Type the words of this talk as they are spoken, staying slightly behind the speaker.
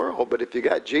all, but if you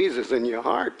got Jesus in your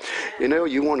heart, you know,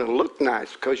 you want to look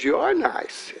nice because you are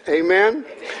nice. Amen?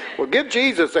 Well, give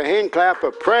Jesus a hand clap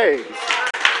of praise.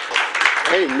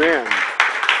 Amen.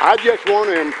 I just want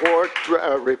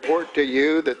to report to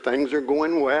you that things are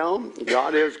going well.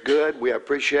 God is good. We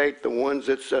appreciate the ones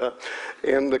that's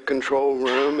in the control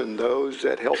room and those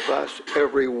that help us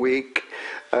every week,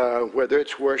 whether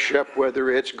it's worship, whether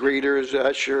it's greeters,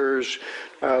 ushers,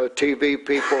 TV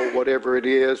people, whatever it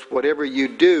is. Whatever you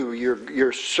do,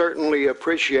 you're certainly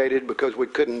appreciated, because we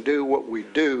couldn't do what we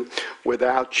do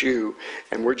without you.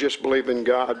 And we're just believing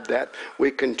God that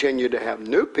we continue to have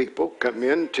new people come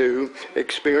into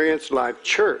Experience Life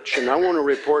Church. And I want to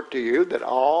report to you that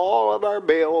all of our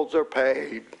bills are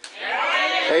paid.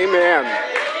 Amen.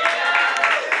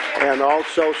 And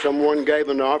also someone gave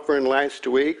an offering last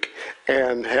week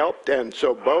and helped. And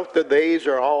so both of these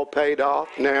are all paid off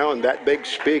now. And that big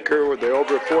speaker with the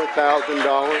over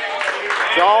 $4,000,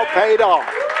 it's all paid off.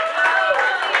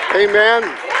 Amen.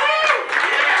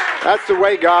 That's the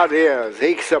way God is.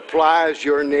 He supplies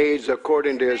your needs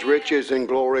according to his riches and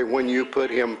glory when you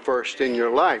put him first in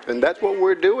your life. And that's what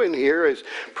we're doing here, is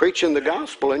preaching the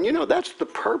gospel. And you know, that's the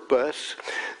purpose.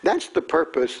 That's the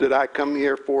purpose that I come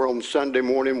here for on Sunday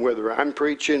morning, whether I'm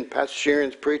preaching, Pastor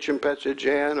Sharon's preaching, Pastor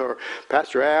Jan, or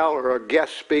Pastor Al, or a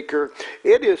guest speaker.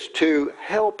 It is to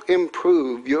help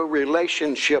improve your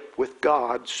relationship with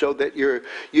God so that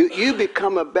you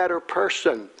become a better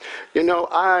person. You know,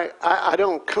 I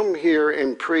don't come here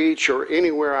and preach, or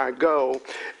anywhere I go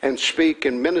and speak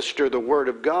and minister the Word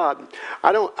of God.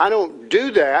 I don't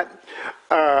do that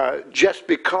just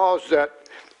because that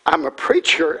I'm a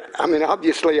preacher. I mean,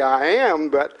 obviously I am,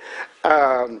 but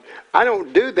I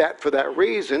don't do that for that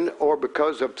reason or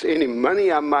because of any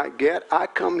money I might get. I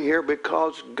come here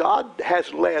because God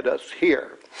has led us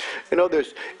here. You know,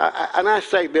 and I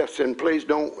say this, and please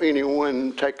don't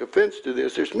anyone take offense to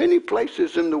this. There's many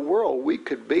places in the world we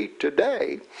could be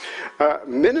today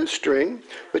ministering,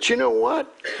 but you know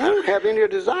what? I don't have any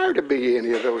desire to be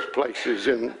any of those places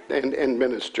and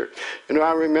minister. You know,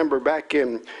 I remember back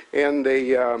in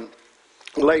the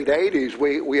late 80s,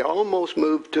 we almost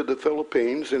moved to the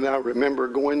Philippines, and I remember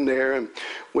going there, and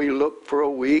we looked for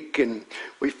a week, and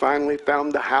we finally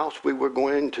found the house we were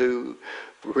going to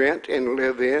rent and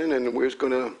live in, and we was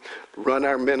going to run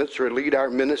our ministry, lead our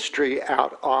ministry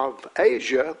out of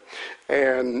Asia,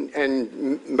 and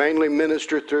mainly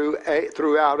minister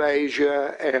throughout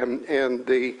Asia and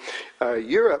the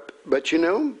Europe. But you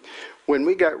know, when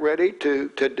we got ready to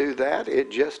do that, it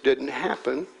just didn't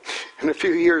happen. And a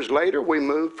few years later, we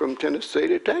moved from Tennessee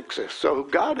to Texas. So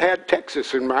God had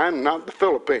Texas in mind, not the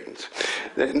Philippines.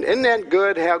 And isn't that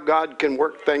good, how God can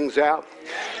work things out?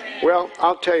 Well,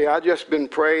 I'll tell you, I've just been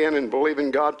praying and believing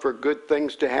God for good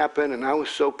things to happen, and I was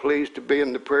so pleased to be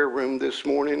in the prayer room this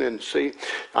morning and see.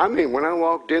 I mean, when I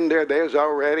walked in there, they was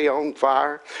already on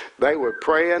fire. They were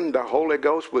praying. The Holy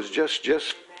Ghost was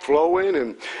just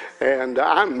flowing, and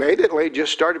I immediately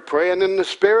just started praying in the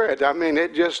Spirit. I mean,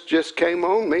 it just came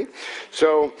on me.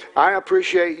 So I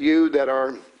appreciate you that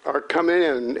are coming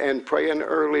in and praying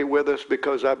early with us,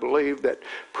 because I believe that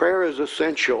prayer is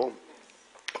essential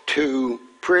to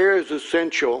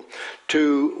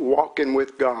walking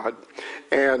with God.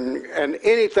 And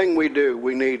anything we do,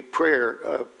 we need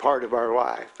prayer part of our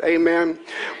life. Amen.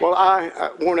 Well,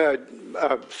 I want to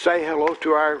say hello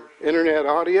to our internet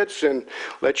audience and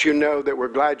let you know that we're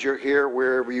glad you're here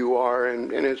wherever you are.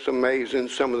 And it's amazing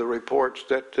some of the reports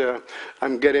that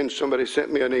I'm getting. Somebody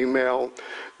sent me an email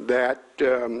that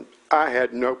I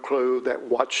had no clue that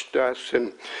watched us,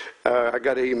 and I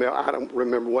got an email, I don't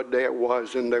remember what day it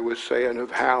was, and they were saying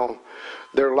of how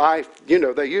their life, you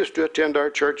know, they used to attend our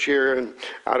church here, and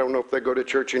I don't know if they go to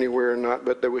church anywhere or not,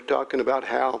 but they were talking about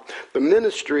how the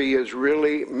ministry is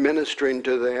really ministering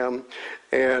to them,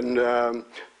 and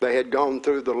they had gone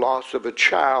through the loss of a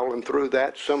child, and through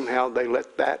that somehow they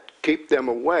let that keep them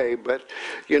away. But,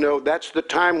 you know, that's the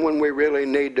time when we really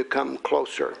need to come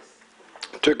closer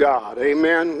to God.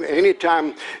 Amen.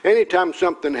 Anytime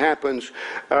something happens,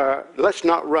 let's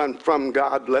not run from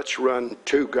God, let's run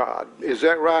to God. Is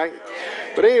that right?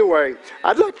 But anyway,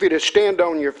 I'd like for you to stand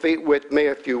on your feet with me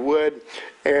if you would.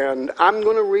 And I'm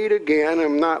going to read again.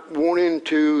 I'm not wanting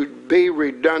to be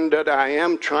redundant. I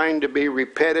am trying to be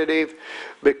repetitive,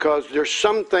 because there's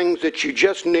some things that you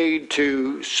just need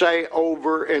to say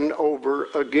over and over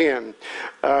again.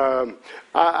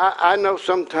 I know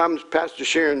sometimes Pastor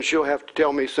Sharon, she'll have to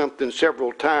tell me something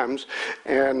several times,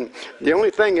 and the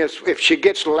only thing is, if she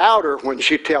gets louder when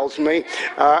she tells me,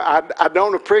 I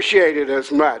don't appreciate it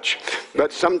as much.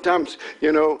 But sometimes,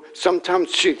 you know,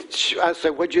 I say,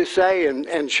 "What'd you say?" And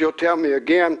and she'll tell me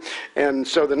again. And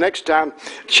so the next time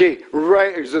she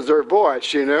raises her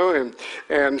voice,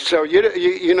 and so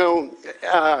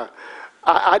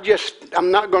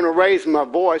I'm not going to raise my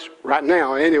voice right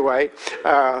now anyway,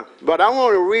 but I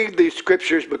want to read these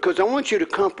scriptures because I want you to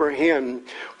comprehend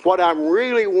what I'm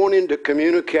really wanting to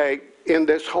communicate in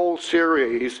this whole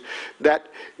series, that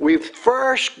we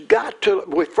first have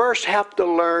to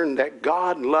learn that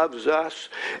God loves us,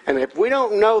 and if we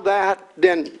don't know that,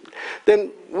 then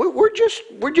we're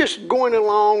just going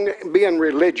along being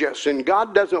religious, and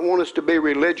God doesn't want us to be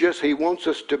religious. He wants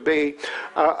us to be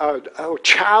a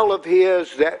child of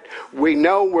His, that we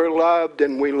know we're loved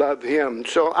and we love Him.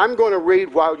 So I'm going to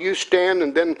read while you stand,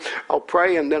 and then I'll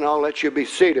pray, and then I'll let you be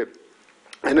seated.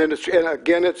 And then it's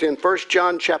in 1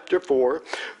 John chapter 4,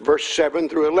 verse 7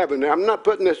 through 11. Now, I'm not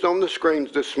putting this on the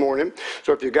screens this morning,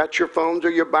 so if you got your phones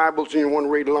or your Bibles and you want to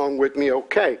read along with me,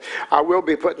 okay. I will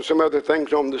be putting some other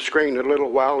things on the screen in a little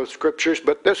while as scriptures,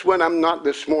 but this one I'm not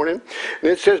this morning.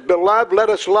 And it says, "Beloved, let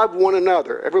us love one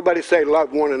another." Everybody say,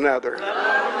 love one another.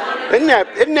 Isn't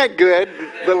that good?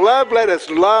 Beloved, let us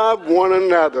love one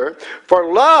another,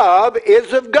 for love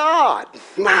is of God.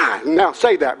 Now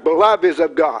say that. Beloved is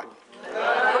of God.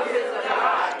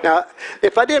 Now,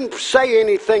 if I didn't say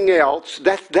anything else,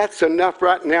 that's enough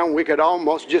right now. We could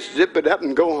almost just zip it up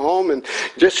and go home and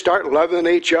just start loving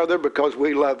each other because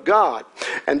we love God.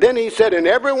 And then he said, and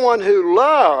everyone who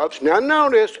loves, now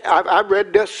notice, I've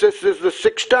read this is the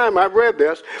 6th time I've read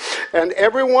this, and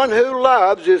everyone who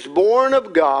loves is born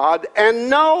of God and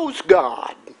knows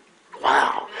God.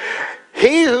 Wow.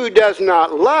 He who does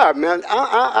not love, man,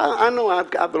 I know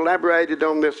I've elaborated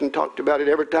on this and talked about it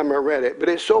every time I read it, but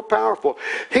it's so powerful.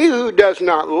 He who does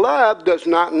not love does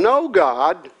not know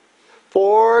God,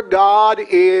 for God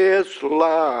is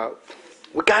love.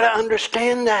 We got to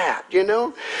understand that,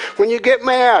 When you get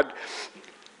mad,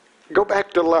 go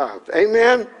back to love.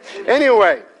 Amen?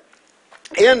 Anyway,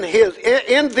 in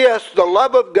this, the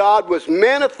love of God was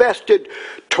manifested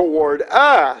toward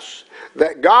us,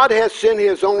 that God has sent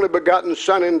His only begotten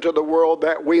Son into the world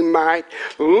that we might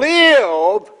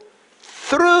live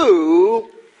through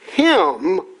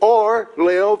Him, or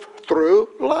live through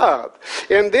love.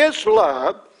 In this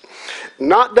love,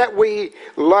 not that we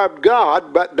loved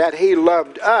God, but that He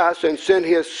loved us and sent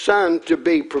His Son to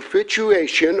be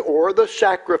propitiation, or the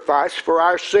sacrifice for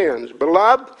our sins.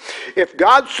 Beloved, if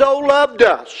God so loved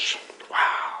us,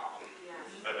 wow.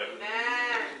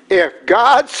 If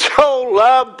God so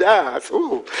loved us,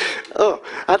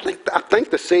 I think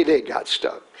the CD got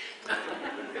stuck.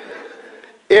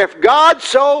 If God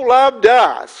so loved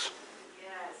us,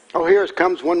 here it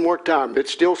comes one more time.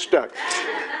 It's still stuck.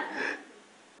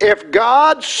 If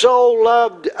God so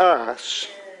loved us,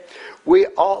 we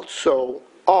also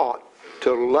ought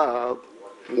to love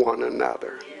one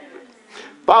another.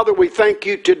 Father, we thank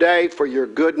you today for your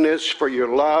goodness, for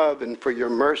your love, and for your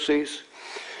mercies.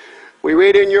 We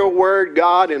read in your word,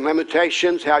 God, in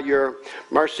Lamentations, how your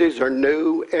mercies are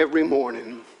new every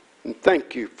morning. And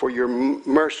thank you for your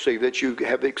mercy that you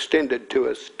have extended to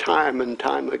us time and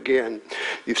time again.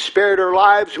 You've spared our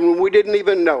lives when we didn't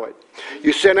even know it.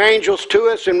 You sent angels to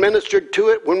us and ministered to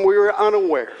it when we were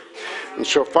unaware. And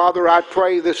so, Father, I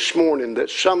pray this morning that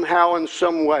somehow in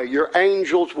some way your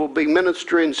angels will be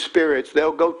ministering spirits.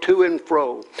 They'll go to and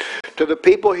fro to the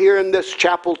people here in this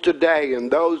chapel today and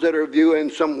those that are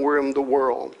viewing somewhere in the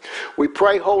world. We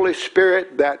pray, Holy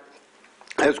Spirit, that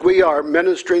as we are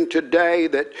ministering today,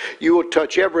 that you will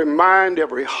touch every mind,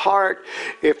 every heart.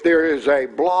 If there is a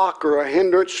block or a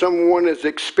hindrance someone has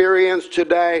experienced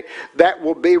today, that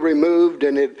will be removed,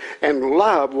 and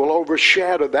love will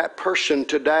overshadow that person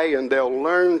today, and they'll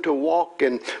learn to walk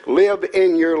and live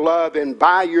in your love and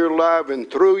by your love and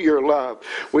through your love.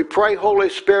 We pray, Holy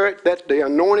Spirit, that the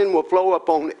anointing will flow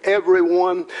upon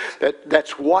everyone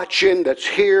that's watching, that's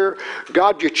here.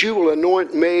 God, that you will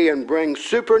anoint me and bring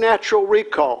supernatural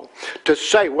recall to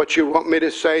say what you want me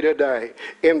to say today.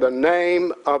 In the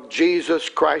name of Jesus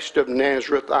Christ of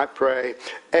Nazareth, I pray.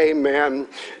 Amen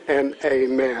and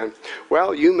amen.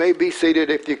 Well, you may be seated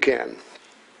if you can.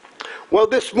 Well,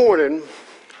 this morning,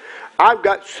 I've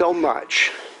got so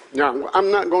much. Now, I'm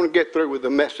not going to get through with the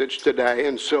message today,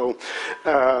 and so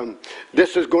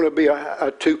this is going to be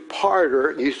a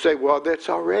two-parter. You say, well, that's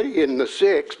already in the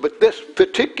 6th, but this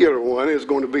particular one is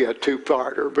going to be a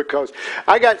two-parter because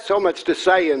I got so much to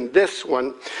say in this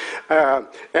one.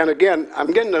 And again,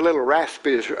 I'm getting a little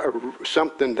raspy or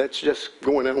something that's just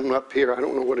going on up here. I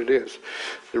don't know what it is,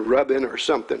 rubbing or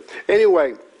something.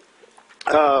 Anyway,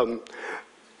 I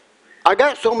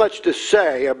got so much to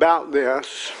say about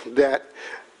this that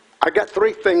I got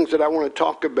 3 things that I want to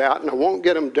talk about, and I won't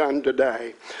get them done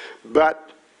today.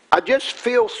 But I just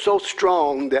feel so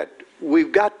strong that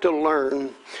we've got to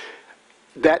learn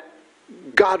that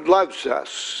God loves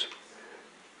us.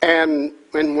 And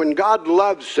when God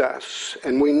loves us,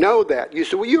 and we know that, you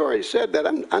say, well, you already said that.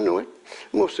 I know it.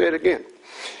 I'm going to say it again.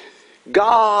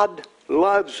 God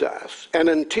loves us. And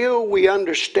until we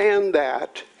understand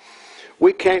that,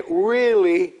 we can't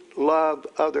really love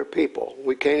other people.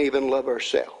 We can't even love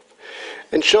ourselves.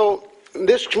 And so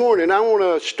this morning, I want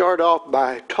to start off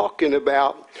by talking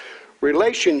about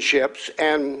relationships.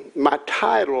 And my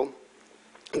title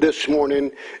this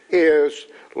morning is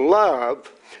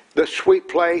Love, the Sweet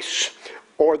Place,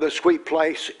 or the Sweet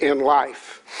Place in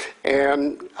Life.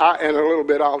 And in a little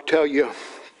bit I'll tell you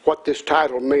what this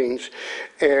title means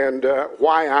and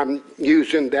why I'm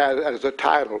using that as a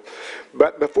title.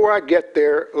 But before I get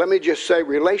there, let me just say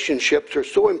relationships are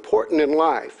so important in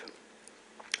life.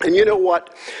 And you know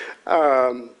what?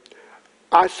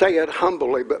 I say it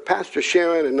humbly, but Pastor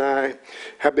Sharon and I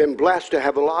have been blessed to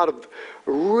have a lot of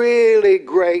really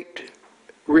great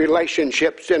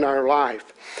relationships in our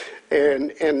life.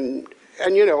 And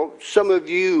you know, some of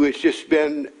you, it's just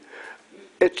been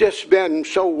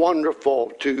so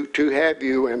wonderful to have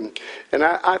you. And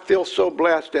I feel so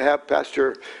blessed to have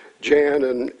Pastor Jan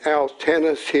and Al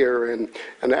Tennis here, and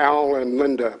Al and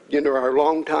Linda, you know, our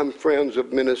longtime friends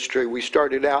of ministry. We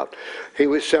started out, he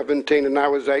was 17 and I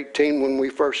was 18 when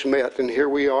we first met, and here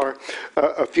we are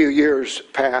a few years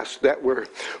past that we're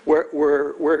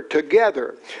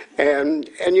together. And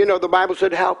you know, the Bible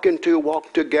said, how can two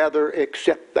walk together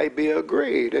except they be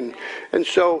agreed? And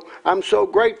so I'm so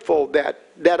grateful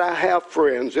that I have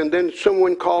friends. And then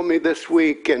someone called me this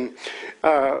week, and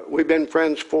we've been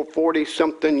friends for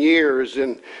 40-something years,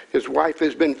 and his wife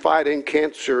has been fighting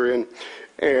cancer,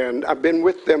 and I've been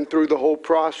with them through the whole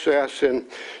process. And,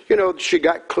 you know, she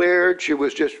got cleared. She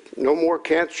was just no more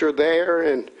cancer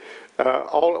there, and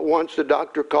all at once the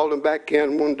doctor called him back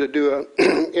in, wanted to do a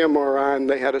MRI, and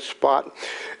they had a spot.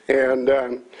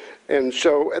 And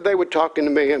so they were talking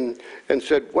to me and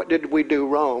said, what did we do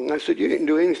wrong? I said, you didn't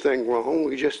do anything wrong.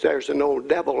 There's an old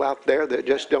devil out there that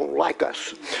just don't like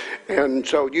us. And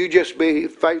so you just be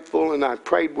faithful. And I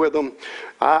prayed with them.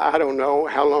 I don't know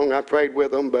how long I prayed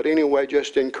with them, but anyway,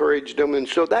 just encouraged them. And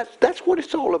so that's what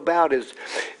it's all about, is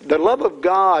the love of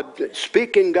God,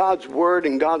 speaking God's word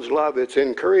and God's love. It's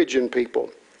encouraging people.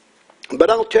 But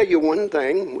I'll tell you one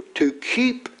thing, to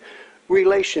keep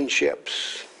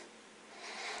relationships,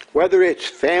 whether it's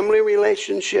family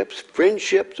relationships,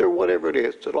 friendships, or whatever it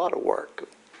is, it's a lot of work.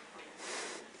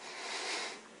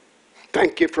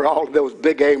 Thank you for all of those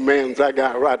big amens I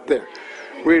got right there.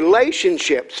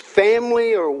 Relationships,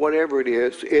 family, or whatever it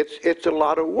is, it's a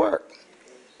lot of work.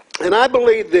 And I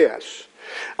believe this.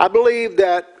 I believe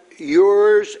that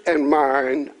yours and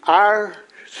mine, our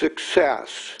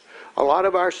success, a lot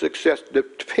of our success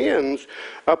depends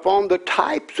upon the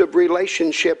types of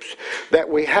relationships that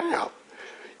we have.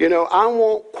 You know, I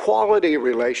want quality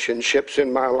relationships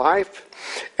in my life.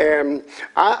 And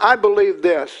I believe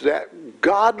this, that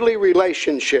godly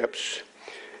relationships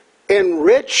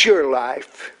enrich your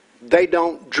life. They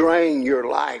don't drain your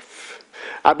life.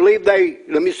 I believe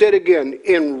let me say it again,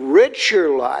 enrich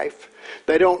your life.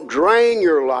 They don't drain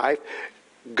your life.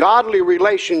 Godly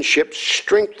relationships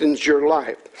strengthens your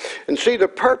life. And see, the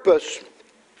purpose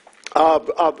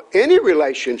of any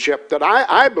relationship that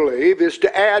I believe is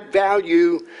to add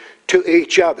value to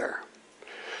each other.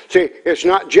 See, it's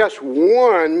not just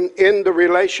one in the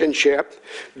relationship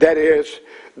that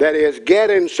is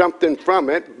getting something from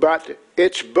it, but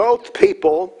it's both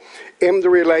people in the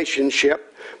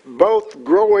relationship, both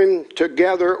growing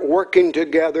together, working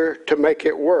together to make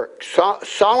it work.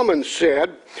 Solomon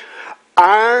said,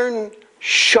 iron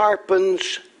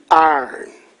sharpens iron.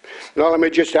 Now, let me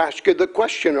just ask you the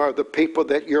question: are the people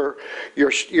that you're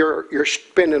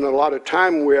spending a lot of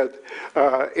time with,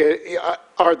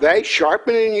 are they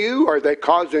sharpening you? Are they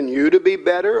causing you to be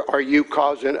better? Are you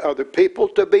causing other people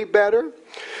to be better?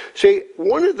 See,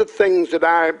 one of the things that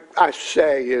I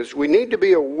say is we need to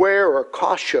be aware or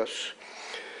cautious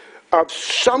of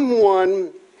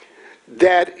someone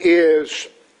that is,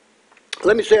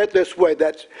 let me say it this way,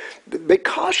 be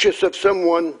cautious of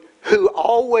someone who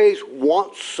always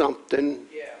wants something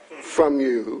from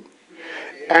you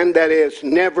and that is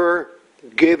never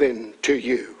given to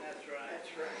you.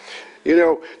 You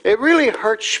know, it really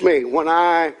hurts me when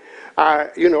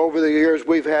you know, over the years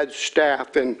we've had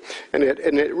staff, and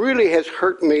it really has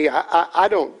hurt me. I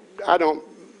don't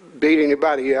beat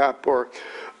anybody up or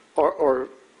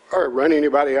run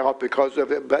anybody off because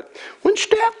of it. But when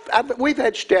we've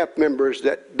had staff members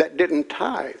that didn't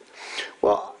tithe.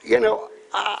 Well, you know,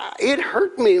 it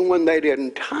hurt me when they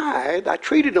didn't tithe. I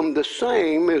treated them the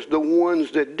same as the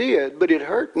ones that did, but it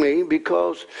hurt me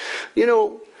because, you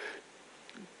know,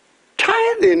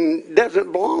 tithing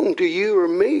doesn't belong to you or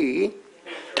me.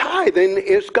 Tithing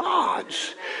is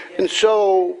God's. And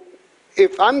so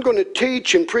if I'm going to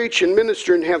teach and preach and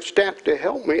minister and have staff to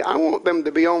help me, I want them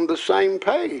to be on the same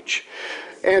page.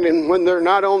 And when they're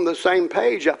not on the same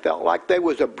page, I felt like there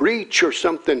was a breach or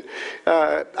something.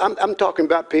 I'm talking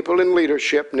about people in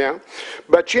leadership now.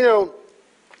 But, you know,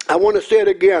 I want to say it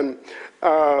again.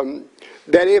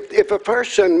 That if a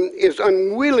person is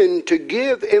unwilling to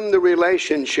give in the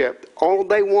relationship, all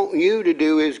they want you to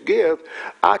do is give,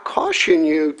 I caution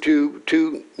you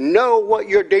to know what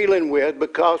you're dealing with,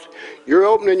 because you're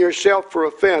opening yourself for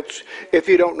offense if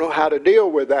you don't know how to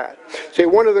deal with that. See,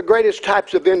 one of the greatest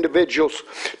types of individuals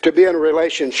to be in a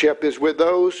relationship is with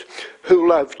those who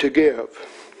love to give,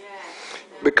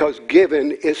 because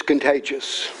giving is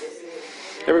contagious.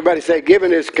 Everybody say,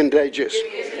 giving is contagious.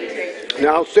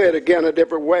 Now, I'll say it again a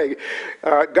different way.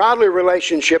 Godly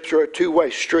relationships are a two-way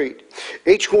street.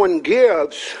 Each one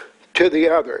gives to the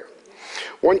other.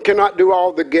 One cannot do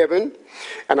all the giving,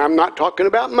 and I'm not talking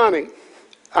about money.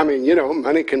 I mean, you know,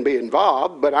 money can be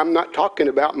involved, but I'm not talking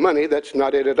about money. That's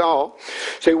not it at all.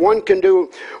 See, one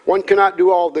cannot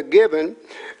do all the giving,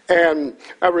 and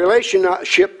a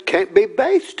relationship can't be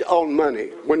based on money.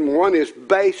 When one is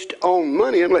based on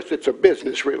money, unless it's a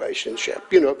business relationship.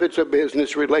 You know, if it's a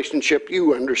business relationship,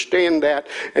 you understand that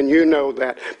and you know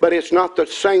that. But it's not the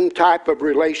same type of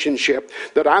relationship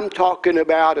that I'm talking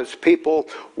about as people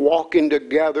walking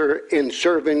together in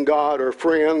serving God, or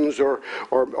friends, or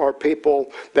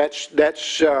people that's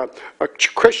a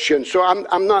Christian. So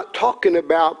I'm not talking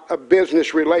about a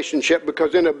business relationship,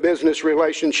 because in a business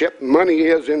relationship, money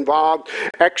is involved,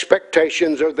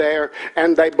 expectations are there,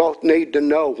 and they both need to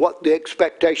know what the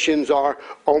expectations are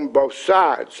on both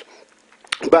sides.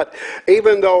 But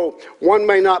even though one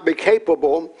may not be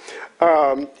capable,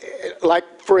 like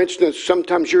for instance,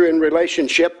 sometimes you're in a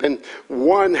relationship and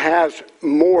one has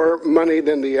more money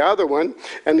than the other one,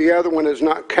 and the other one is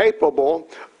not capable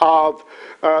of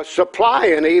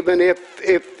supplying, even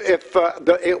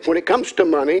when it comes to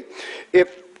money,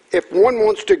 if one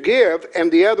wants to give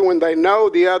and the other one, they know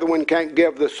the other one can't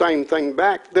give the same thing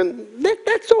back, then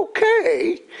that's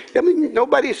okay. I mean,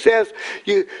 nobody says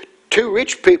two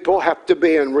rich people have to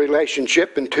be in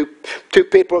relationship, and two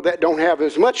people that don't have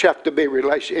as much have to be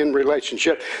in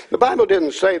relationship. The Bible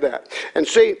didn't say that. And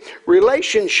see,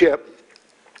 relationship,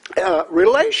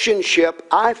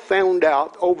 I found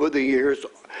out over the years,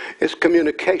 is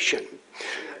communication.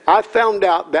 I found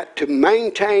out that to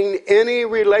maintain any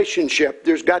relationship,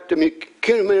 there's got to be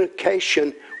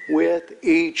communication with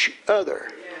each other.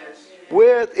 Yes.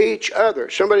 With each other.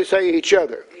 Somebody say each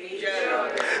other. Each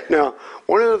other. Now,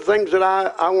 one of the things that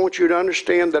I want you to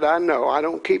understand that I know, I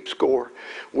don't keep score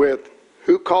with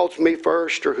who calls me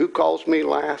first or who calls me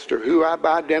last, or who I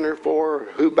buy dinner for, or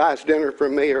who buys dinner for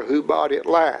me, or who bought it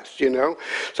last, you know.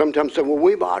 Sometimes say, well,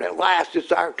 we bought it last,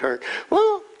 it's our turn.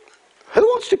 Well, who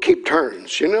wants to keep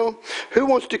turns, you know? Who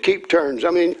wants to keep turns? I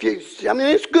mean,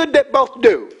 it's good that both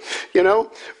do, you know?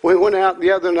 We went out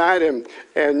the other night, and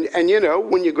you know,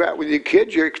 when you go out with your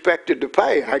kids, you're expected to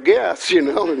pay, I guess, you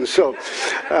know? And so,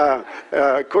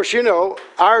 of course, you know,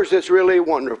 ours is really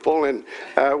wonderful, and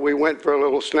we went for a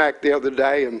little snack the other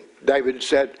day, and David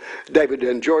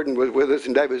and Jordan was with us,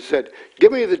 and David said,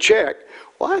 give me the check.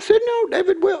 Well, I said, no,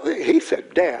 David will. He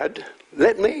said, Dad,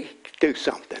 let me do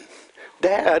something.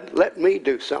 Dad, let me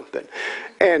do something.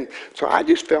 And so I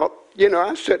just felt, you know, I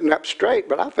was sitting up straight,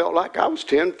 but I felt like I was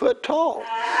 10 foot tall.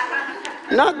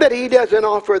 Not that he doesn't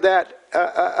offer that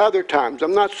other times.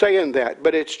 I'm not saying that.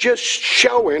 But it's just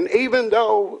showing, even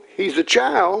though he's a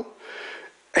child,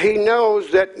 he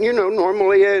knows that, you know,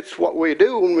 normally it's what we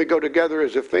do when we go together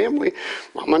as a family.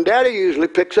 Mom and Daddy usually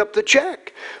picks up the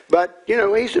check. But, you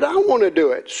know, he said, I want to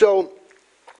do it. So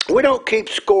we don't keep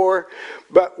score,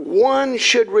 but one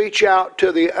should reach out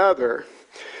to the other.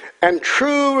 And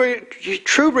true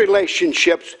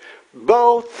relationships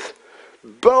both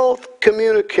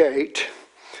communicate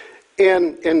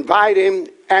in inviting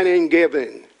and in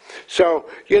giving. So,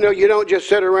 you know, you don't just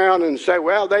sit around and say,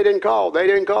 well, they didn't call, they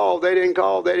didn't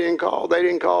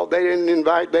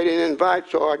invite,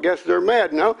 so I guess they're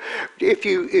mad. No, if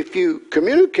you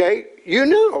communicate, you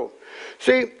know.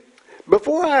 See,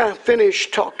 before I finish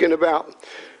talking about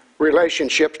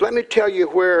relationships, let me tell you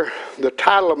where the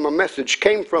title of my message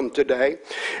came from today.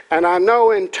 And I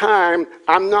know in time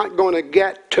I'm not going to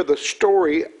get to the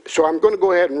story, so I'm going to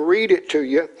go ahead and read it to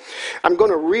you. I'm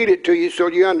going to read it to you so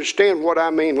you understand what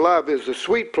I mean. Love is a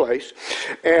sweet place.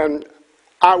 And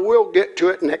I will get to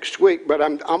it next week, but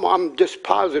I'm just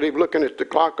positive looking at the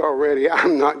clock already.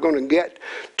 I'm not going to get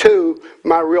to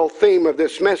my real theme of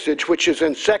this message, which is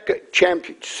in 2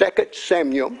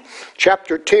 Samuel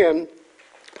chapter 10.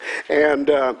 And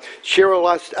Cheryl,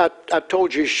 I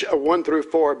told you 1 through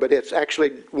 4, but it's actually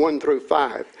 1 through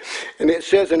 5. And it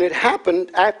says, and it happened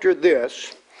after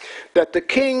this that the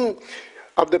king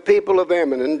of the people of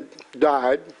Ammon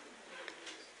died,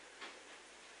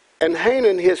 and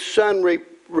Hanun his son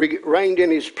reigned in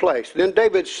his place. Then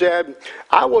David said,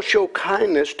 I will show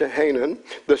kindness to Hanun,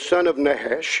 the son of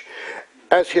Nahash,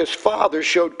 as his father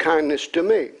showed kindness to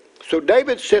me. So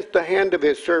David sent the hand of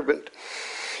his servant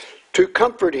to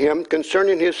comfort him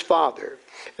concerning his father.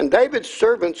 And David's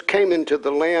servants came into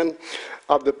the land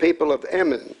of the people of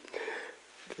Ammon.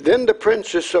 Then the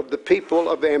princess of the people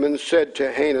of Ammon said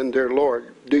to Hanun their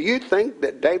lord, do you think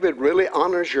that David really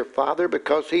honors your father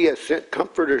because he has sent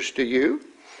comforters to you?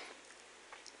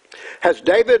 Has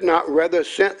David not rather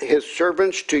sent his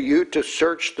servants to you to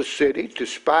search the city, to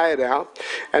spy it out,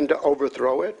 and to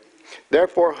overthrow it?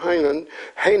 Therefore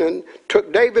Hanun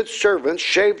took David's servants,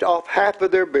 shaved off half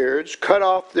of their beards, cut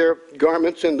off their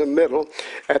garments in the middle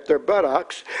at their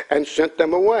buttocks, and sent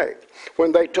them away.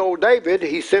 When they told David,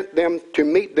 he sent them to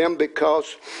meet them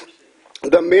because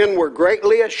the men were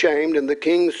greatly ashamed, and the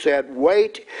king said,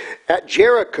 wait at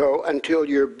Jericho until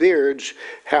your beards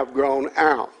have grown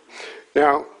out.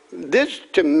 Now, this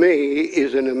to me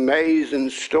is an amazing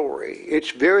story.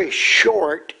 It's very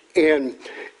short in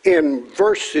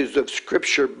verses of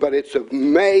Scripture, but it's an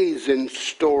amazing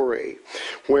story.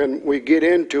 When we get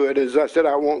into it, as I said,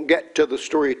 I won't get to the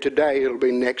story today. It'll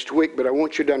be next week, but I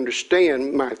want you to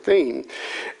understand my theme.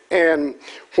 And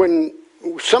when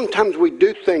sometimes we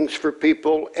do things for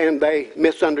people and they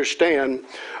misunderstand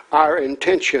our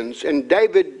intentions. And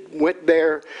David went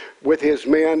there with his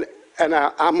men, and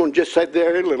I'm going to just say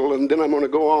there a little, and then I'm going to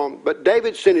go on. But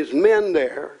David sent his men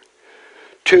there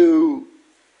to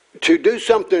do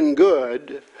something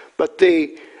good, but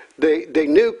the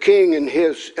new king and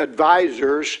his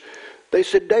advisors, they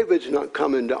said, David's not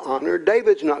coming to honor.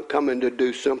 David's not coming to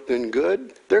do something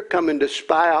good. They're coming to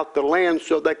spy out the land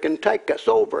so they can take us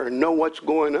over and know what's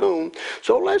going on.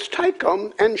 So let's take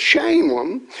them and shame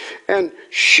them and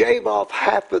shave off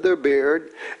half of their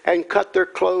beard and cut their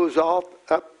clothes off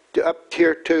up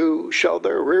here to show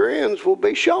their rear ends will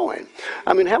be showing.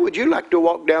 I mean, how would you like to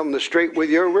walk down the street with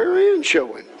your rear end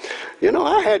showing? You know,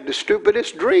 I had the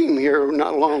stupidest dream here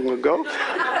not long ago.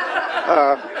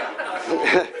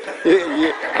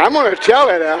 I'm going to tell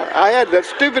it. I had the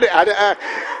stupidest...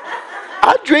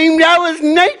 I dreamed I was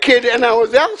naked, and I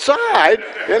was outside,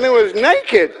 and it was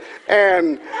naked.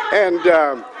 And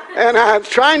I was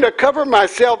trying to cover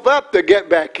myself up to get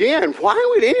back in. Why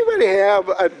would anybody have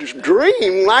a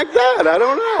dream like that? I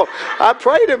don't know. I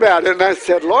prayed about it, and I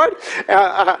said, Lord,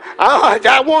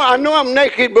 I know I'm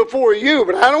naked before you,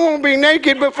 but I don't want to be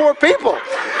naked before people.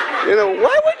 You know,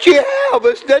 why would you have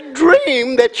that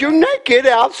dream that you're naked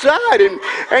outside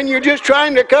and you're just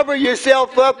trying to cover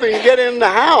yourself up and get in the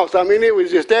house? I mean, it was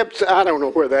just, I don't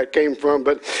know where that came from,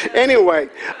 but anyway,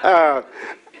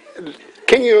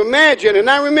 can you imagine? And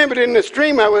I remembered in this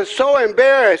dream, I was so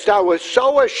embarrassed. I was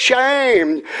so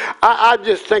ashamed. I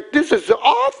just think, this is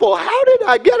awful. How did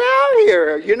I get out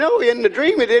here? You know, in the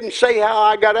dream, it didn't say how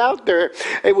I got out there.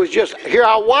 It was just, here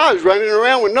I was running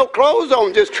around with no clothes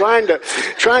on, just trying to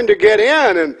get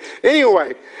in. And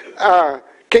anyway,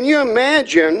 can you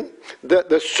imagine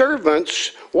the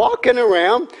servants walking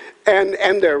around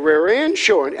and their rear end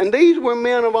showing? And these were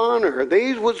men of honor.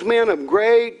 These was men of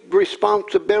great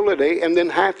responsibility, and then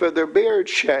half of their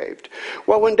beards shaved.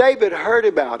 Well, when David heard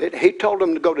about it, he told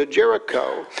them to go to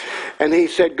Jericho, and he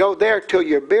said, go there till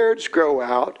your beards grow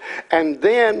out, and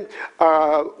then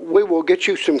we will get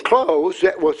you some clothes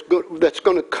that's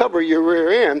going to cover your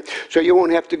rear end, so you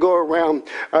won't have to go around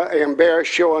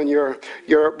embarrassed showing your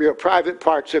private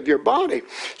parts of your body.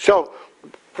 So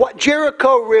what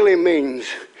Jericho really means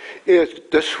is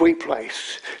the sweet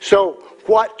place. So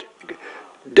what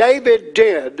David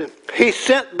did, he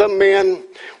sent the men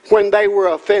when they were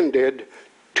offended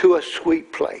to a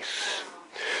sweet place.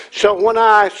 So when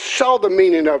I saw the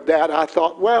meaning of that, I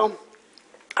thought, well,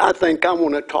 I think I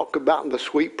want to talk about the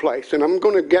sweet place. And I'm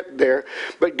going to get there,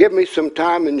 but give me some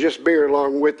time and just bear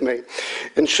along with me.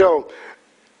 And so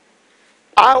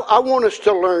I want us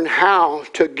to learn how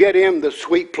to get in the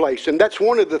sweet place. And that's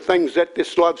one of the things that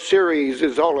this love series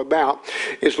is all about,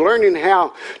 is learning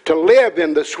how to live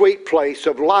in the sweet place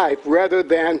of life rather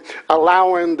than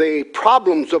allowing the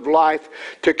problems of life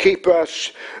to keep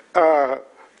us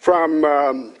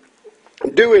from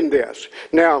doing this.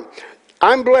 Now,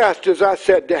 I'm blessed, as I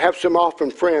said, to have some often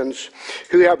friends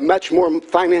who have much more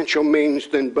financial means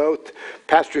than both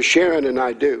Pastor Sharon and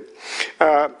I do.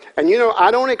 And you know,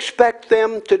 I don't expect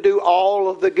them to do all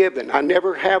of the giving. I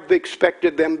never have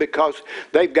expected them because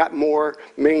they've got more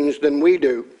means than we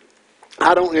do.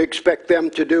 I don't expect them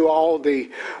to do all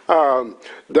the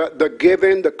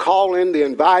giving, the calling, the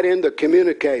inviting, the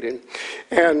communicating.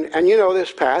 And you know,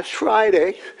 this past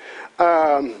Friday,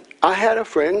 I had a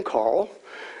friend call.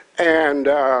 And,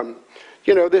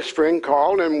 you know, this friend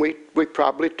called, and we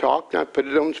probably talked. I put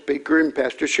it on speaker, and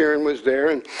Pastor Sharon was there,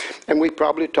 and we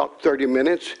probably talked 30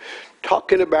 minutes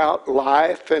talking about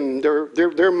life, and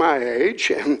they're my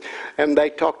age, and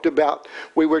they talked about,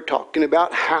 we were talking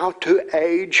about how to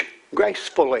age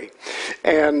gracefully.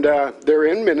 And they're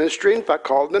in ministry. If I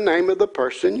called the name of the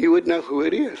person, you would know who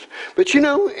it is. But you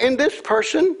know, in this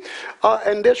person,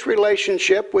 in this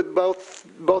relationship with both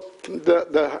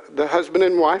the husband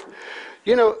and wife,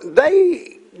 you know,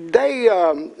 they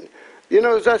you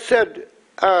know, as I said,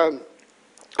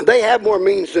 they have more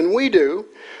means than we do,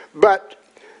 but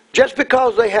just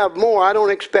because they have more, I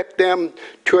don't expect them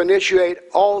to initiate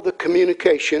all the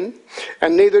communication,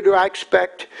 and neither do I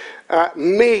expect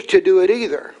me to do it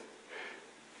either.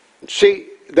 See,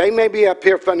 they may be up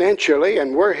here financially,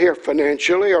 and we're here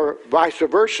financially, or vice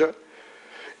versa.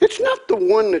 It's not the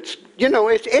one that's, you know,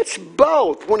 it's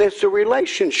both when it's a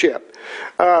relationship.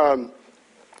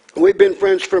 We've been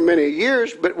friends for many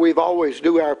years, but we've always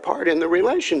do our part in the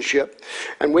relationship,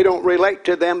 and we don't relate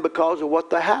to them because of what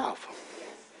they have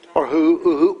or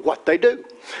what they do.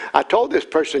 I told this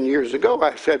person years ago,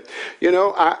 I said, you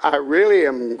know, I really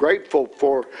am grateful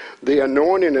for the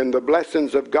anointing and the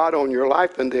blessings of God on your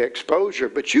life and the exposure,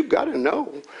 but you've got to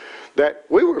know that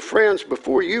we were friends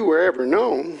before you were ever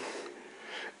known,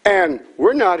 and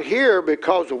we're not here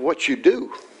because of what you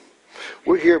do.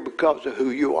 We're here because of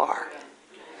who you are.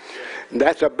 And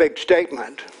that's a big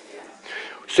statement.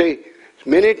 See,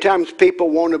 many times people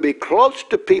want to be close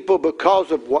to people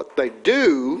because of what they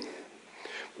do,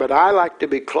 but I like to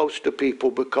be close to people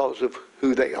because of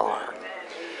who they are.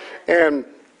 And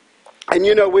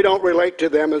you know, we don't relate to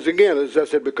them as I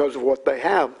said, because of what they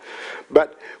have.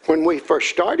 But when we first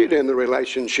started in the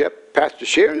relationship, Pastor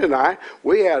Sharon and I,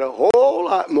 we had a whole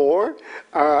lot more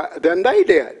than they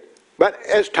did. But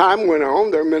as time went on,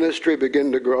 their ministry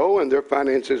began to grow, and their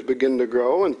finances began to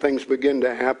grow, and things began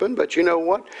to happen. But you know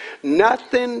what?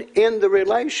 Nothing in the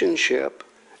relationship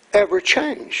ever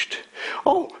changed.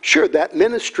 Oh, sure, that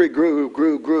ministry grew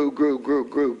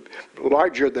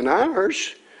larger than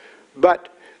ours, but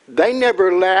they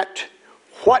never let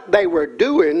what they were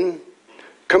doing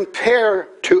compare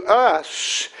to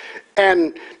us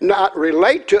and not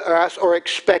relate to us or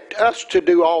expect us to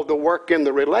do all the work in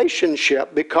the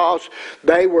relationship, because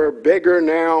they were bigger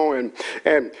now and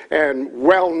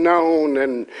well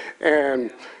known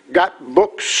and got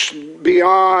books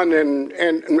beyond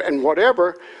and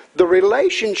whatever. The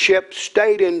relationship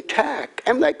stayed intact.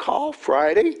 And they called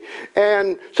Friday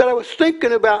and said, I was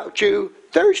thinking about you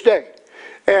Thursday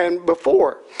and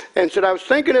before, and said, I was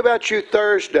thinking about you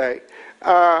Thursday.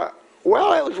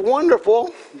 Well, it was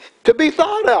wonderful to be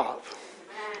thought of.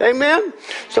 Amen?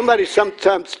 Somebody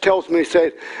sometimes tells me,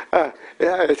 say,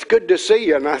 it's good to see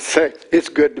you. And I say, it's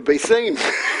good to be seen.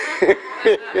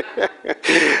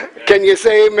 Can you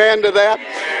say amen to that?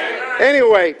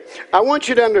 Anyway, I want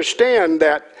you to understand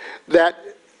that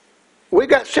we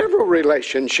got several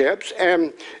relationships,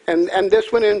 and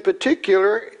this one in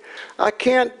particular, I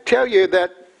can't tell you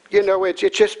that, you know, it's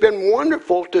just been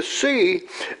wonderful to see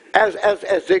as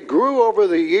it grew over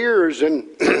the years, and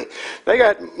they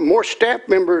got more staff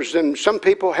members than some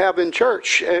people have in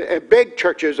church, big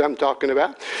churches I'm talking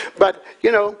about. But,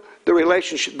 you know, the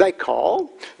relationship, they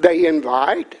call, they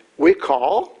invite, we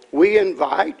call, we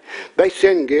invite, they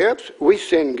send gifts, we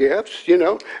send gifts, you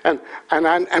know, and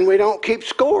we don't keep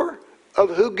score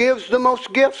of who gives the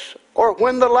most gifts or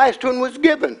when the last one was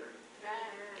given.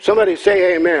 Somebody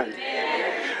say amen. Amen.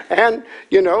 And,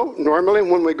 you know, normally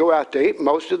when we go out to eat,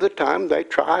 most of the time they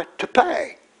try to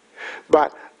pay.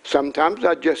 But sometimes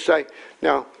I just say,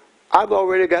 now, I've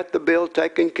already got the bill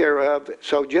taken care of,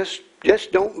 so just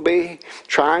don't be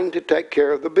trying to take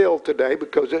care of the bill today,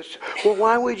 because it's, well,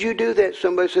 why would you do that?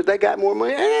 Somebody said they got more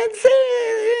money. That's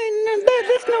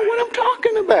not what I'm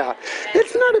talking about.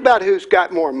 It's not about who's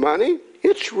got more money.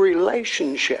 It's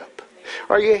relationship.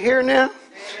 Are you here now?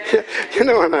 You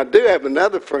know, and I do have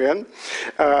another friend.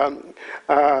 I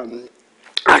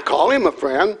call him a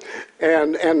friend,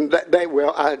 and they,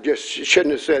 well, I just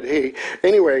shouldn't have said he.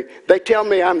 Anyway, they tell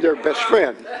me I'm their best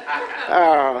friend.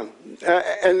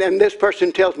 and then this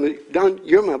person tells me, Don,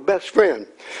 you're my best friend.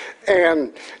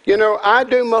 And, I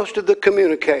do most of the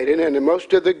communicating and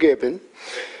most of the giving.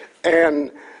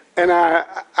 And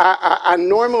I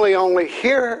normally only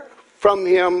hear from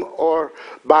him or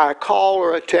by a call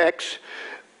or a text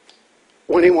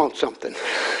when he wants something.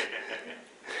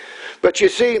 But you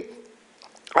see,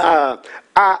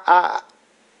 I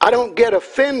don't get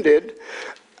offended.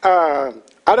 I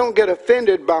don't get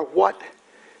offended by what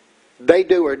they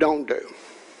do or don't do.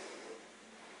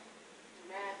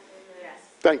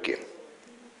 Thank you.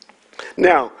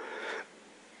 Now,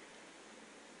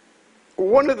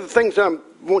 one of the things I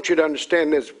want you to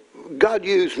understand is God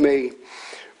used me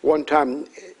one time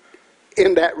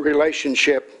in that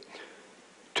relationship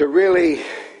to really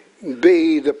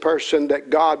be the person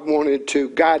that God wanted to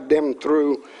guide them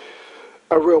through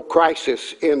a real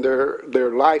crisis in their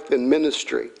life and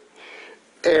ministry.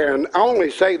 And I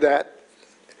only say that,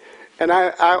 and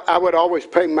I would always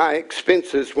pay my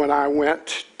expenses when I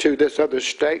went to this other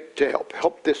state to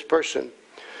help this person.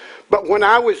 But when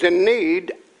I was in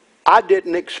need, I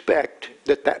didn't expect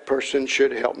that person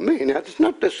should help me. Now, it's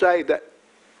not to say that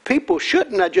people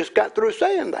shouldn't. I just got through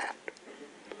saying that.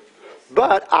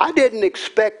 But I didn't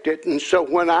expect it, and so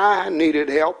when I needed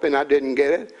help and I didn't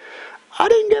get it, I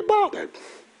didn't get bothered.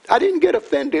 I didn't get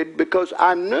offended because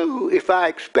I knew if I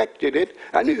expected it,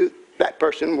 I knew that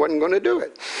person wasn't going to do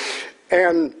it.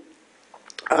 And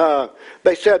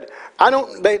they said,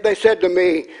 they said to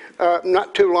me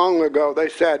not too long ago, they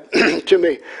said to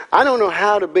me, I don't know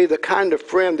how to be the kind of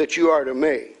friend that you are to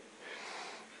me.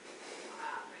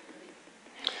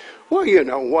 Well, you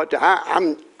know what?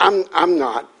 I'm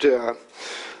not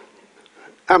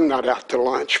out to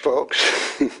lunch,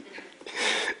 folks.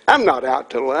 I'm not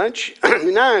out to lunch. I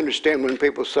mean, I understand when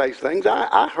people say things.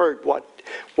 I heard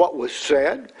what was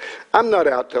said. I'm not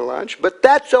out to lunch, but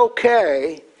that's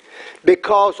okay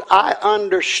because I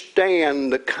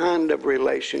understand the kind of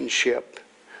relationship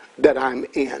that I'm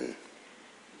in.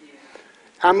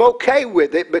 I'm okay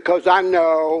with it because I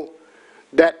know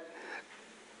that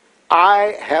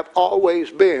I have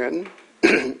always been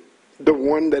the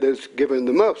one that is given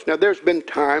the most. Now, there's been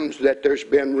times that there's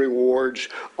been rewards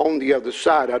on the other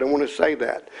side. I don't want to say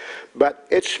that. But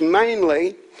it's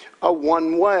mainly a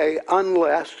one-way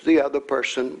unless the other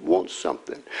person wants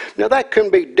something. Now, that can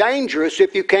be dangerous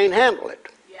if you can't handle it.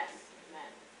 Yes.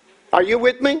 Are you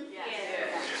with me?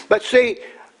 Yes. But see,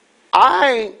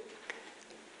 I'm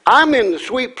in the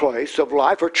sweet place of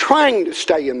life, or trying to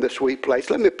stay in the sweet place.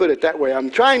 Let me put it that way.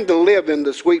 I'm trying to live in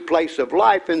the sweet place of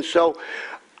life, and so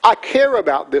I care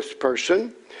about this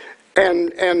person,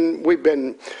 and we've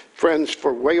been friends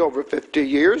for way over 50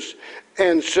 years,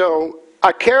 and so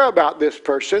I care about this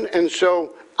person, and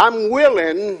so I'm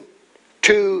willing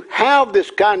to have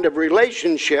this kind of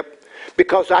relationship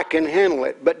because I can handle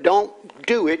it, but don't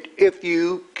do it if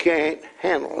you can't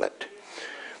handle it.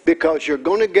 Because you're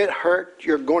going to get hurt,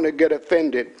 you're going to get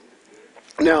offended.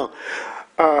 Now,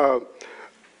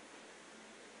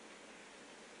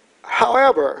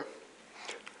 however,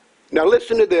 now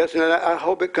listen to this, and I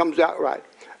hope it comes out right.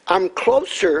 I'm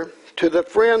closer to the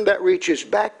friend that reaches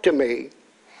back to me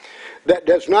that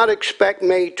does not expect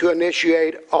me to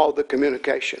initiate all the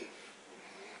communication.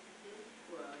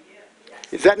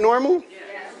 Is that normal?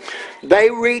 They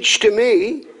reach to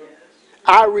me,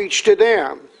 I reach to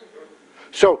them.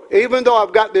 So even though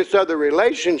I've got this other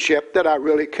relationship that I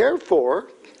really care for,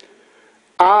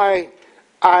 I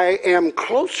am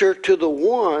closer to the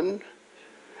one,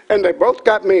 and they both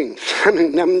got means. I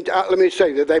mean, let me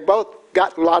say that they both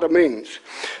got a lot of means,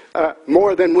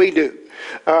 more than we do,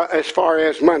 as far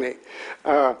as money.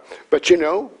 But you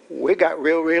know, we got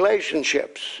real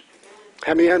relationships.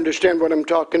 How many understand what I'm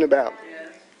talking about?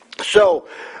 So,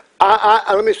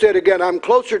 let me say it again. I'm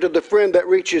closer to the friend that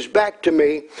reaches back to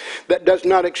me that does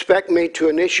not expect me to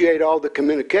initiate all the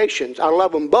communications. I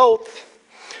love them both,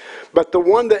 but the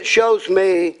one that shows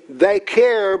me they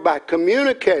care by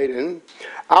communicating,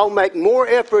 I'll make more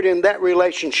effort in that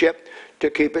relationship to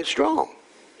keep it strong.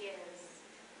 Yes.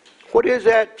 What is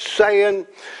that saying?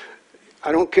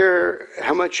 I don't care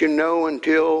how much you know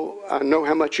until I know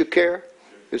how much you care.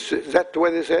 Is that the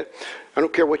way they said? I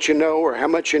don't care what you know or how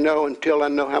much you know until I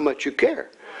know how much you care.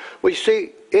 Well, you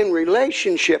see, in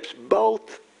relationships,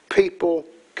 both people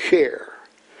care.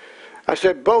 I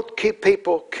said both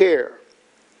people care.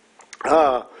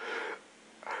 God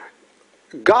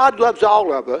loves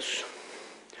all of us,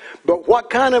 but what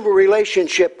kind of a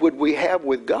relationship would we have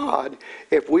with God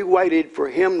if we waited for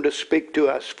Him to speak to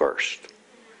us first?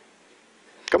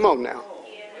 Come on now.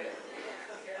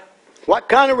 What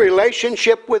kind of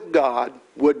relationship with God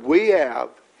would we have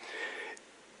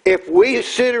if we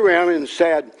sit around and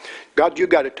said, God, you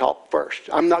got to talk first.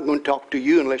 I'm not going to talk to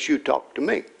you unless you talk to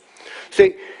me.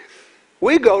 See,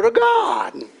 we go to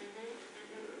God.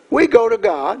 We go to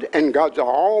God, and God's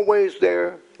always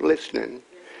there listening.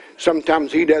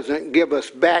 Sometimes he doesn't give us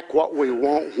back what we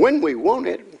want when we want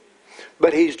it,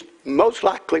 but he's most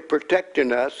likely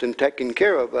protecting us and taking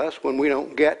care of us when we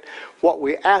don't get what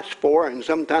we ask for, and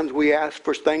sometimes we ask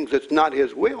for things that's not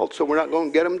his will, so we're not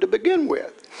going to get them to begin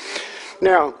with.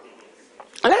 Now,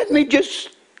 let me just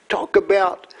talk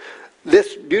about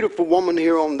this beautiful woman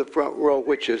here on the front row,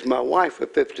 which is my wife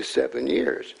of 57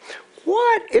 years.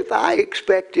 What if I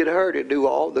expected her to do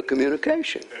all the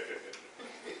communication?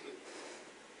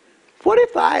 What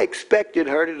if I expected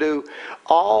her to do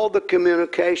all the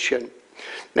communication?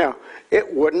 Now,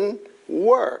 it wouldn't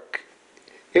work.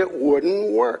 It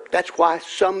wouldn't work. That's why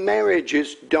some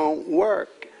marriages don't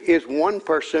work, is one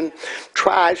person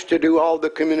tries to do all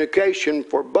the communication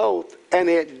for both, and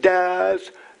it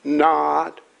does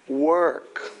not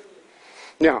work.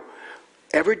 Now,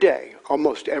 every day,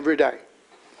 almost every day,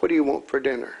 what do you want for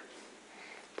dinner?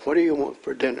 What do you want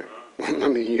for dinner? I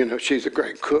mean, she's a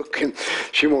great cook, and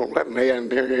she won't let me in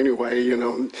there anyway,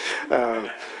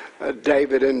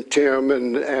 David and Tim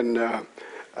and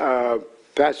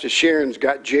Pastor Sharon's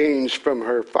got genes from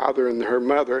her father and her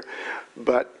mother,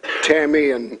 but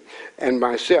Tammy and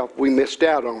myself, we missed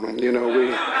out on them.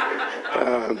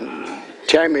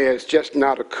 Tammy is just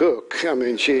not a cook. I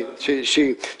mean, she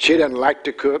doesn't like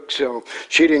to cook, so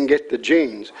she didn't get the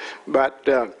genes. But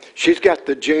she's got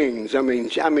the genes. I mean,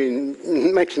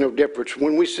 it makes no difference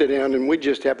when we sit down and we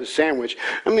just have a sandwich.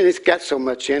 I mean, it's got so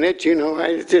much in it,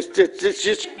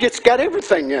 it's got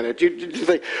everything in it. You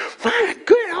think, my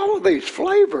good, all of these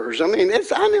flavors. I mean,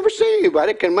 I never see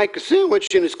anybody can make a sandwich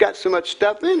and it's got so much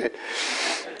stuff in it.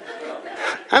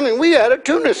 I mean, we had a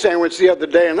tuna sandwich the other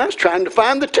day, and I was trying to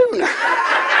find the tuna.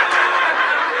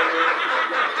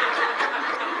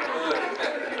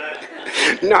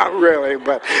 Not really,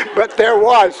 but there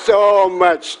was so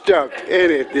much stuff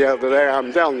in it the other day,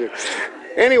 I'm telling you.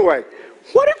 Anyway,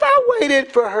 what if I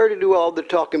waited for her to do all the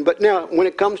talking? But now, when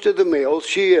it comes to the meals,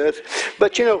 she is.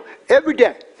 But, every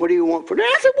day, what do you want for dinner?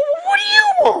 I said, well, what do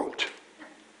you want?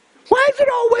 Why is it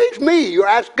always me? You're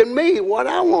asking me what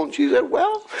I want. She said,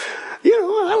 well,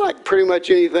 I like pretty much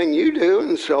anything you do,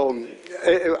 and so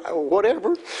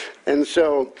whatever. And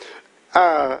so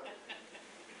I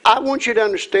want you to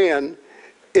understand,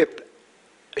 if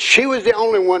she was the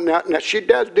only one now she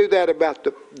does do that about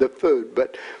the food,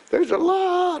 but there's a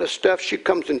lot of stuff she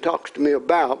comes and talks to me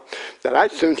about that I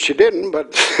assume she didn't,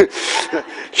 but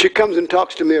she comes and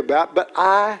talks to me about, but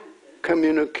I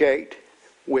communicate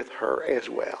with her as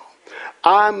well.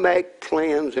 I make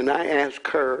plans and I ask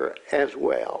her as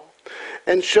well.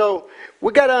 And so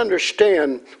we got to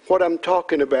understand what I'm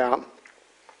talking about,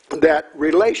 that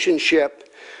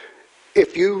relationship,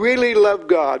 if you really love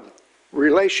God,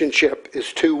 relationship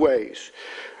is two ways.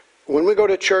 When we go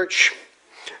to church,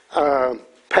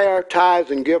 pay our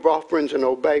tithes and give offerings and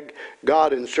obey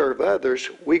God and serve others,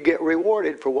 we get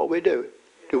rewarded for what we do.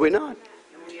 Do we not?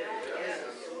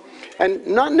 And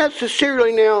not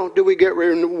necessarily now do we get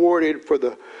rewarded for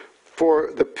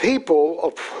the people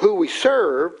of who we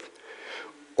serve,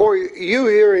 or you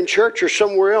here in church or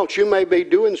somewhere else, you may be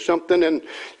doing something and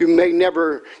you may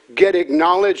never get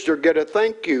acknowledged or get a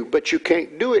thank you, but you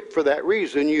can't do it for that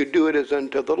reason. You do it as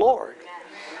unto the Lord.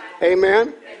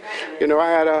 Amen?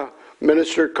 I had a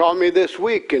minister call me this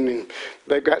week, and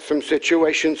they've got some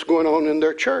situations going on in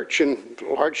their church, and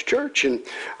large church, and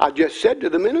I just said to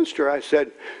the minister, I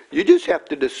said, you just have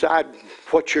to decide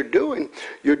what you're doing.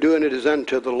 You're doing it as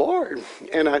unto the Lord.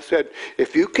 And I said,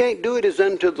 if you can't do it as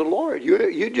unto the Lord,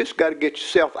 you just got to get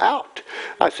yourself out.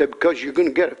 I said, because you're going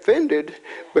to get offended,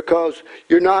 because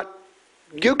you got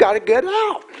to get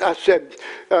out. I said,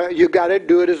 you got to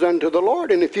do it as unto the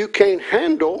Lord. And if you can't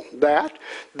handle that,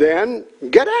 then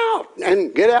get out.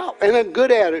 And get out in a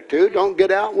good attitude. Don't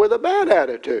get out with a bad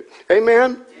attitude.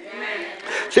 Amen? Amen.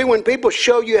 See, when people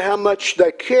show you how much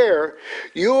they care,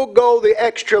 you'll go the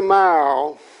extra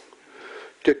mile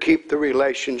to keep the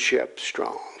relationship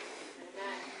strong.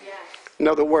 In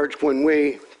other words, when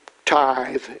we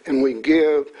tithe and we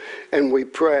give and we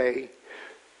pray,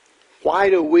 why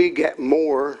do we get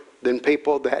more than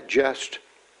people that just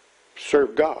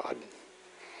serve God?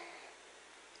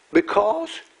 Because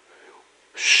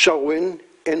sowing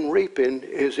and reaping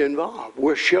is involved.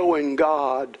 We're showing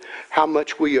God how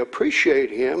much we appreciate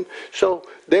Him. So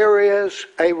there is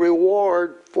a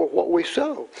reward for what we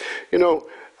sow.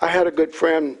 I had a good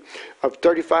friend of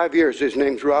 35 years. His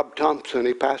name's Rob Thompson.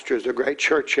 He pastors a great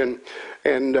church in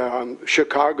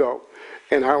Chicago.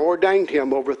 And I ordained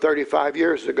him over 35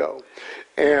 years ago.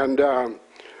 And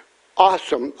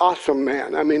awesome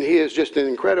man. I mean, he is just an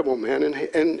incredible man.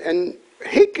 And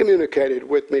he communicated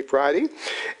with me Friday.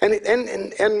 And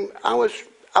I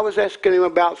was asking him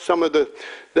about some of the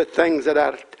things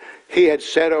that he had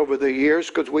said over the years,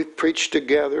 because we've preached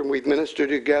together and we've ministered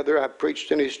together. I've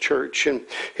preached in his church, and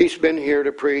he's been here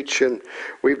to preach, and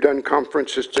we've done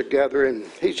conferences together. And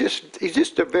he's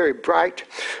just a very bright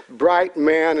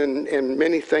man in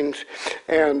many things.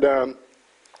 And I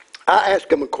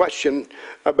asked him a question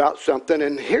about something,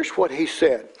 and here's what he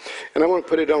said. And I want to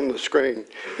put it on the screen.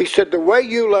 He said, "The way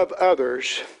you love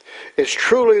others is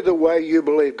truly the way you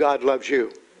believe God loves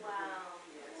you."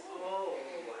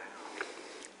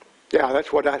 Yeah,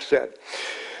 that's what I said.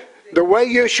 The way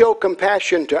you show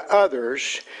compassion to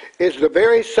others is the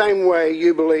very same way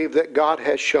you believe that God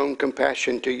has shown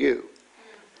compassion to you.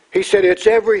 He said it's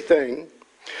everything.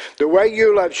 The way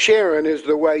you love Sharon is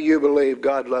the way you believe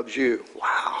God loves you.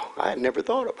 Wow, I had never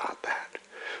thought about that.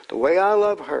 The way I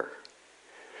love her.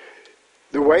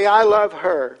 The way I love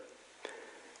her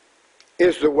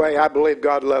is the way I believe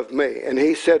God loved me. And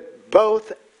he said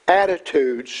both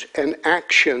attitudes and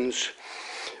actions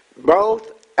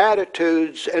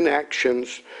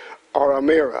are a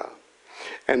mirror.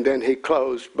 And then he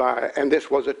closed by, and this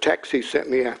was a text he sent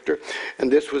me after,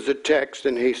 and this was a text,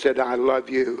 and he said, "I love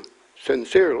you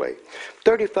sincerely."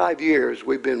 35 years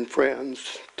we've been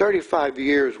friends. 35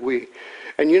 years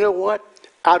and you know what?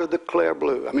 Out of the clear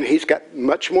blue. I mean, he's got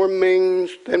much more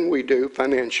means than we do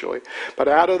financially, but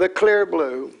out of the clear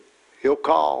blue, he'll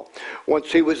call.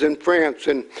 Once he was in France,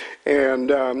 and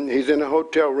he's in a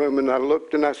hotel room, and I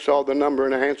looked and I saw the number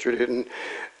and I answered it,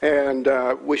 and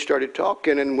we started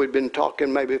talking, and we'd been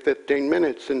talking maybe 15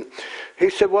 minutes, and he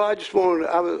said, "Well,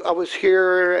 I was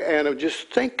here and I'm just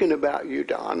thinking about you,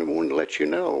 Don, and wanted to let you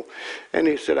know." And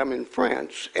he said, "I'm in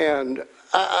France." And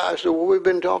I said, "Well, we've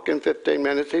been talking 15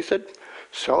 minutes. He said,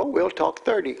 "So we'll talk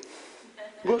 30.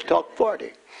 We'll talk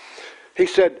 40. He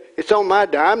said, "It's on my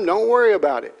dime. Don't worry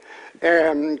about it."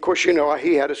 And, of course, you know,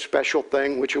 he had a special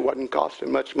thing, which it wasn't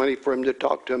costing much money for him to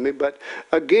talk to me. But,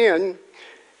 again,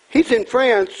 he's in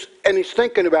France, and he's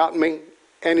thinking about me,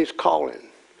 and he's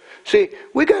calling. See,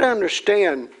 we got to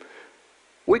understand,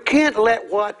 we can't let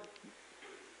what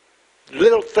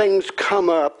little things come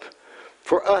up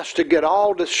for us to get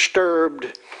all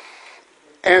disturbed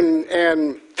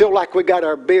and feel like we got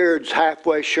our beards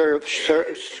halfway shaved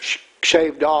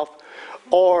off,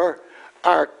 or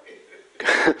our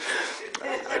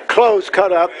clothes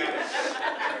cut up.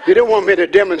 You don't want me to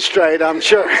demonstrate, I'm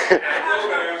sure.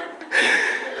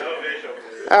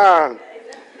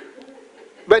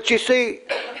 But you see,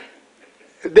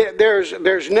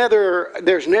 there's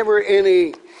never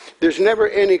any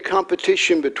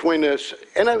competition between us.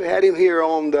 And I've had him here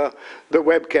on the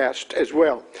webcast as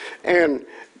well. And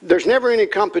there's never any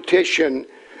competition.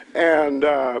 And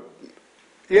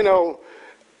you know,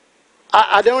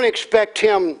 I don't expect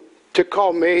him to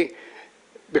call me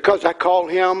because I call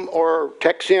him or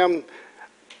text him.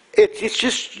 It's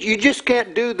just, you just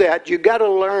can't do that. You got to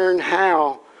learn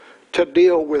how to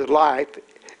deal with life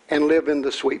and live in the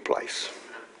sweet place.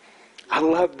 I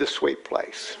love the sweet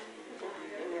place.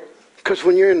 Because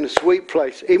when you're in the sweet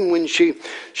place, even when she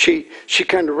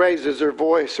kind of raises her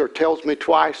voice or tells me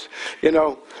twice, you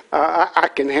know, I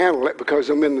can handle it because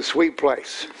I'm in the sweet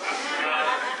place.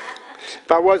 If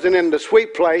I wasn't in the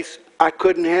sweet place, I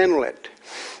couldn't handle it.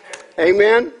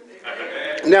 Amen?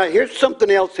 Now, here's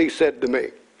something else he said to me.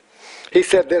 He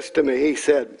said this to me. He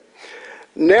said,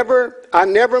 I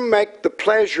never make the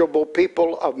pleasurable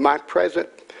people of my present.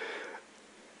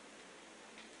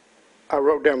 I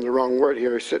wrote down the wrong word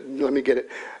here. He said, let me get it,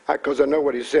 because I know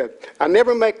what he said. I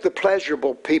never make the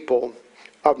pleasurable people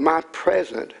of my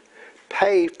present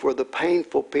pay for the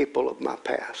painful people of my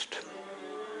past.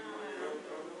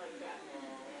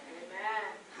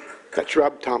 That's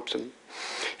Rob Thompson.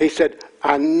 He said,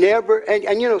 I never,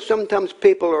 and you know, sometimes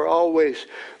people are always,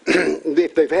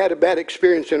 if they've had a bad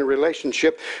experience in a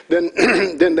relationship, then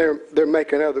they're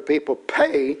making other people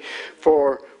pay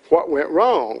for what went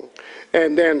wrong.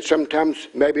 And then sometimes,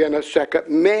 maybe in a second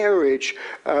marriage,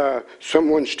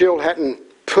 someone still hadn't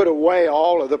put away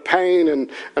all of the pain and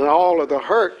all of the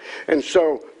hurt, and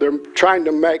so they're trying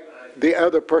to make the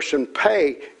other person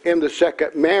pay in the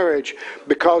second marriage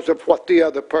because of what the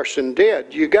other person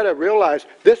did. You got to realize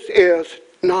this is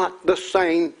not the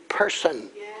same person.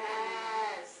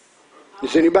 Yes.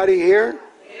 Is anybody here?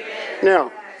 Yes.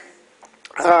 Now,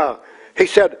 he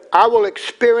said, I will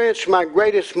experience my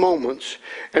greatest moments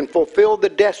and fulfill the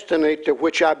destiny to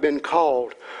which I've been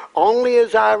called only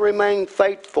as I remain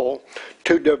faithful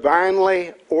to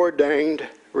divinely ordained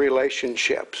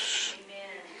relationships. Amen.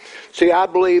 See, I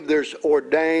believe there's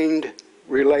ordained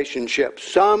relationships.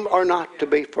 Some are not to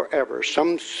be forever.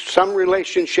 Some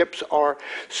relationships are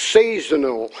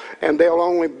seasonal, and they'll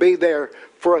only be there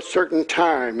for a certain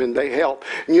time, and they help.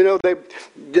 And you know,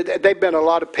 they've been a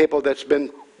lot of people that's been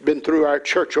through our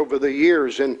church over the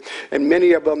years, and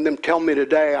many of them tell me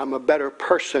today I'm a better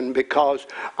person because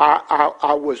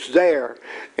I was there.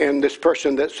 And this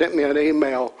person that sent me an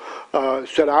email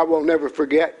said, I will never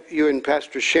forget you and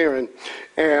Pastor Sharon.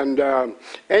 And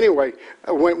anyway,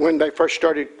 when they first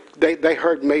started, they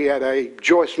heard me at a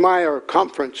Joyce Meyer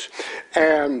conference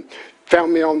and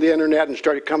found me on the internet and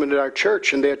started coming to our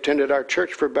church, and they attended our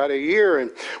church for about a year, and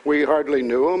we hardly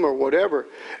knew them or whatever.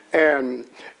 And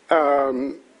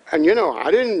you know,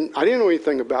 I didn't know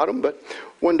anything about him, but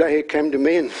one day he came to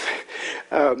me, and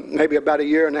maybe about a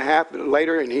year and a half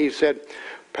later, and he said,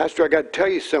 Pastor, I got to tell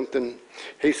you something.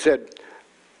 He said,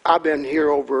 I've been here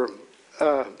over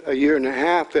a year and a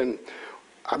half, and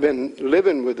I've been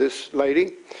living with this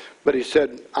lady, but he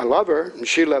said, I love her, and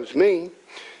she loves me,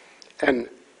 and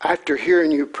after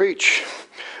hearing you preach,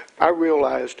 I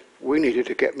realized we needed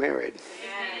to get married.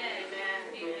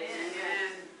 Amen.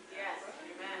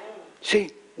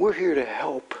 See, we're here to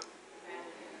help.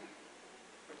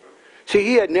 See,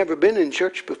 he had never been in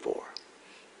church before.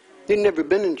 He'd never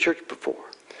been in church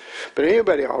before. But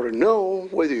anybody ought to know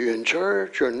whether you're in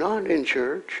church or not in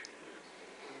church,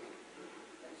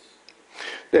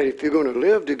 that if you're going to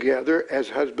live together as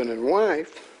husband and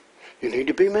wife, you need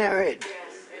to be married.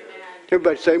 Yes,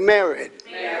 everybody say married.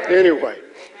 Married. Anyway.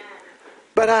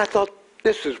 But I thought,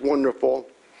 this is wonderful.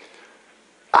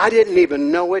 I didn't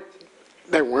even know it.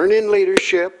 They weren't in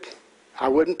leadership. I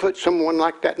wouldn't put someone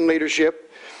like that in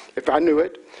leadership if I knew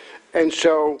it. And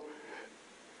so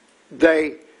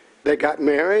they got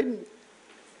married,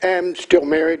 and still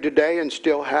married today, and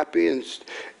still happy.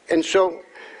 And so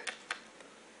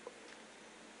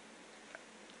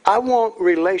I want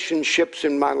relationships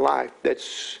in my life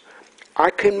that's I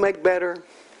can make better,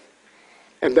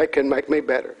 and they can make me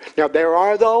better. Now there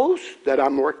are those that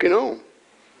I'm working on.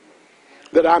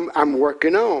 That I'm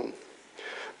working on.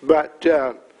 But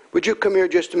would you come here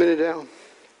just a minute now?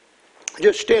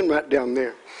 Just stand right down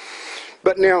there.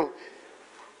 But now,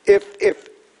 if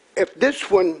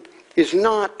this one is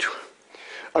not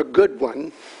a good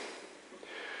one,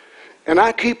 and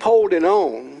I keep holding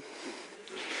on,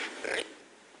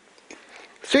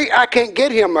 see, I can't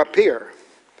get him up here.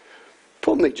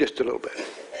 Pull me just a little bit.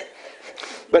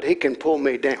 But he can pull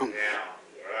me down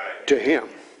to him.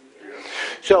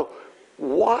 So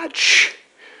watch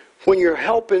when you're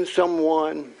helping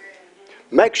someone.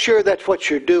 Make sure that's what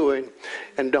you're doing,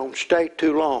 and don't stay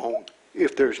too long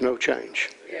if there's no change.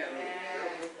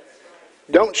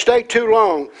 Don't stay too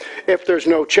long if there's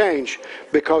no change,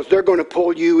 because they're going to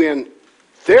pull you in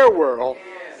their world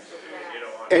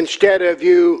instead of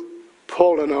you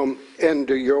pulling them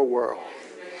into your world.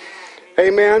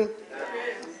 Amen?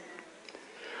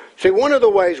 See, one of the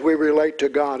ways we relate to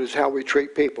God is how we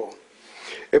treat people.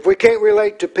 If we can't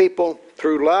relate to people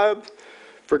through love,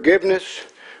 forgiveness,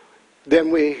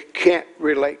 then we can't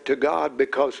relate to God,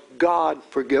 because God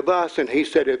forgive us. And he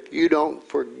said, if you don't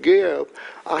forgive,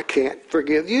 I can't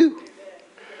forgive you.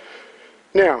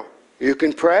 Now, you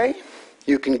can pray,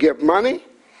 you can give money,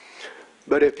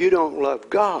 but if you don't love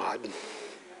God,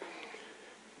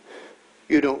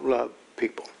 you don't love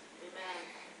people.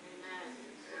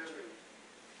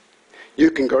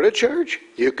 You can go to church,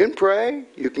 you can pray,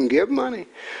 you can give money,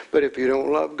 but if you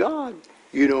don't love God,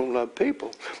 you don't love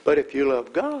people. But if you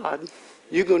love God,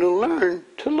 you're going to learn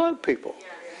to love people.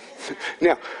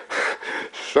 Now,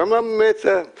 some of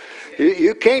them,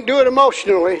 you can't do it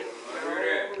emotionally.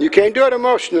 You can't do it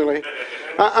emotionally.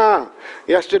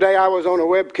 Yesterday I was on a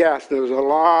webcast, and there was a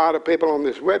lot of people on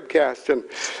this webcast, and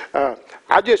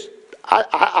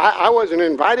I wasn't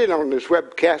invited on this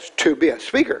webcast to be a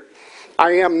speaker.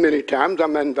 I am many times.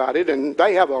 I'm invited, and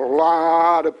they have a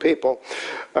lot of people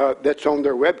that's on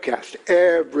their webcast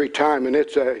every time, and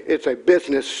it's a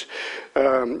business.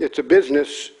 It's a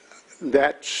business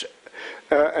that's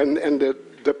and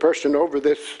the person over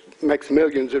this makes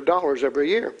millions of dollars every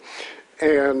year,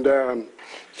 and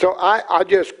so I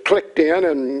just clicked in,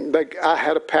 and I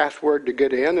had a password to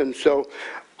get in, and so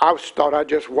I thought I'd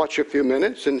just watch a few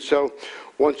minutes, and so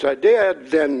once I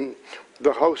did, then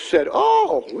the host said,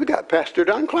 "Oh, we got Pastor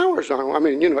Don Clowers on." I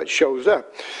mean, it shows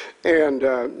up, and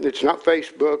it's not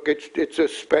Facebook. It's a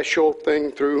special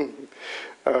thing through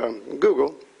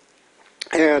Google,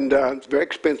 and it's a very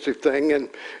expensive thing. And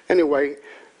anyway,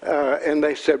 and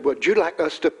they said, would you like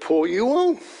us to pull you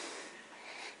on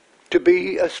to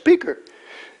be a speaker?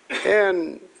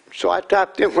 And so I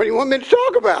typed in, what do you want me to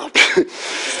talk about?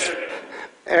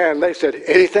 And they said,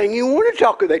 anything you want to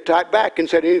talk about. They typed back and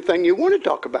said, anything you want to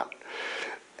talk about.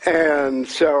 And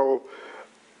so,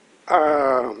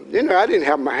 I didn't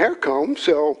have my hair combed,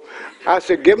 so I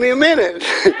said, give me a minute.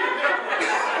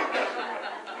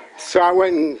 So I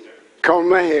went and combed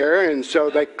my hair, and so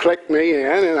they clicked me in,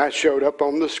 and I showed up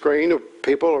on the screen of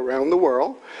people around the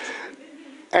world.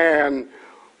 And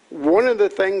one of the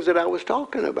things that I was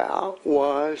talking about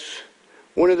was,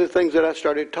 one of the things that I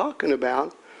started talking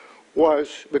about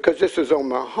was, because this is on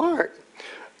my heart,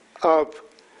 of,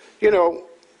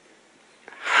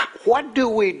 what do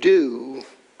we do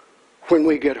when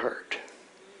we get hurt?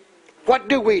 What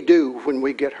do we do when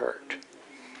we get hurt?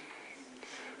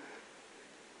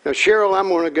 Now, Cheryl, I'm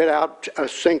going to get out of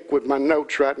sync with my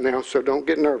notes right now, so don't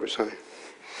get nervous, honey.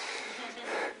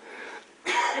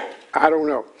 I don't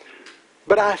know.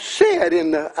 But I said,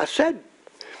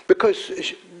 because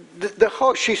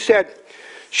she said,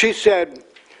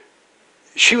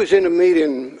 she was in a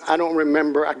meeting, I don't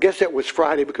remember, I guess it was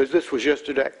Friday because this was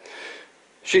yesterday.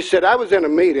 She said, I was in a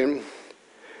meeting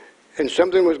and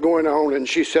something was going on, and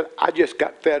she said, I just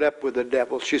got fed up with the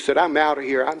devil. She said, I'm out of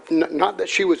here. Not that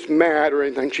she was mad or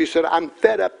anything. She said, I'm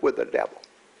fed up with the devil.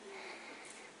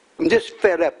 I'm just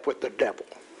fed up with the devil.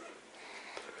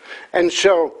 And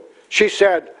so she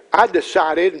said, I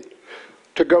decided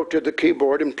to go to the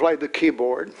keyboard and play the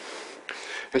keyboard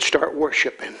and start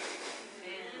worshiping.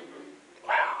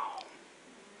 Wow.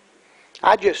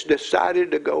 I just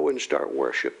decided to go and start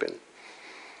worshiping.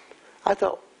 I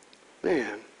thought,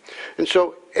 man. And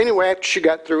so anyway, after she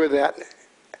got through with that,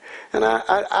 and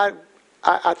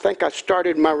I think I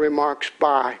started my remarks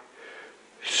by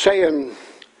saying,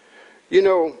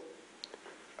 I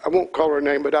won't call her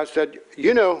name, but I said,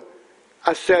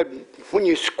 when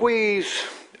you squeeze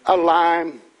a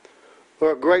lime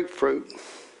or a grapefruit,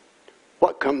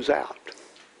 what comes out?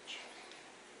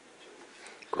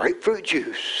 Grapefruit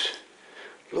juice,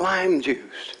 lime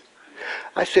juice.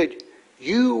 I said,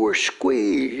 you were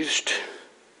squeezed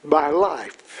by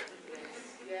life.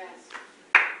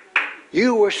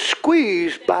 You were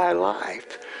squeezed by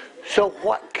life. So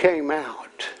what came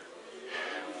out?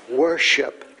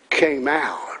 Worship came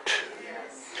out.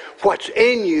 What's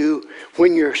in you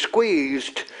when you're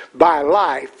squeezed by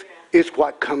life is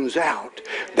what comes out.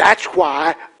 That's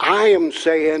why I am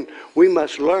saying we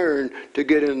must learn to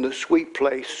get in the sweet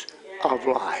place of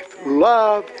life.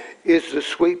 Love is the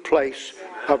sweet place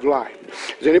of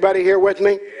life. Is anybody here with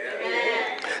me?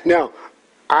 Now,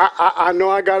 I know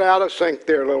I got out of sync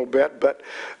there a little bit, but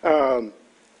a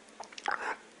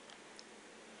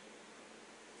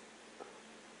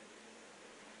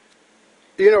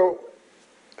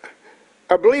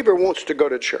believer wants to go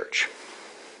to church.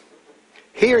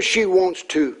 He or she wants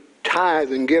to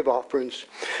tithe and give offerings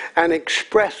and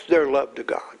express their love to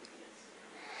God.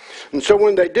 And so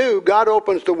when they do, God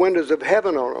opens the windows of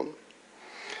heaven on them.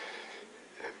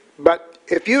 But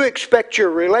if you expect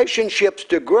your relationships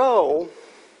to grow,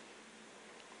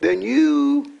 then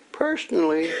you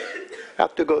personally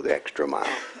have to go the extra mile.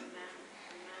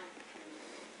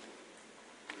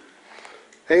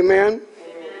 Amen?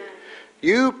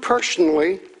 You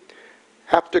personally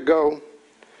have to go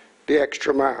the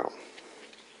extra mile.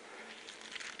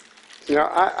 Now,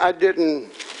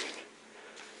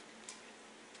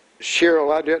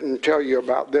 Cheryl, I didn't tell you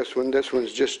about this one. This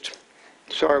one's just,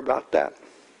 sorry about that.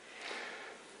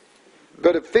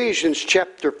 But Ephesians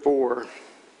chapter 4,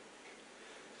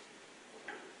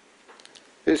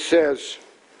 it says,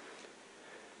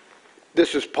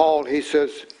 this is Paul, he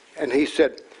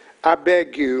said, I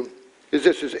beg you, is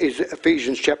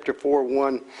Ephesians chapter 4,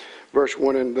 1, verse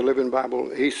 1 in the Living Bible.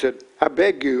 He said, I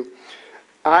beg you,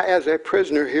 I as a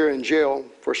prisoner here in jail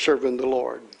for serving the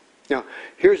Lord. Now,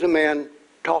 here's a man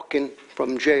talking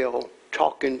from jail,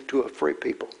 talking to a free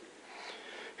people.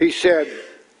 He said,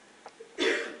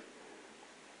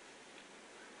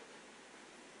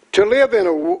 to live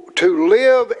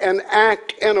and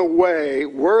act in a way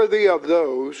worthy of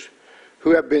those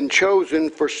who have been chosen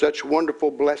for such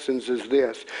wonderful blessings as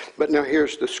this. But now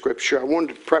here's the scripture. I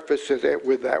wanted to preface it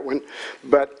with that one,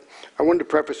 but I wanted to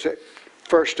preface it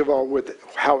first of all with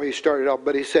how he started off.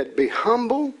 But he said, be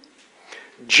humble,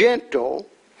 gentle,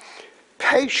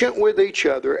 patient with each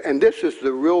other, and this is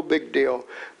the real big deal,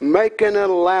 make an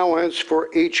allowance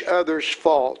for each other's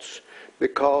faults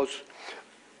because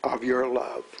of your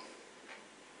love.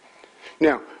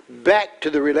 Now, back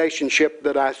to the relationship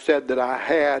that I said that I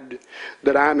had,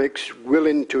 that I'm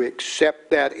willing to accept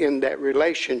that in that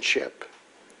relationship.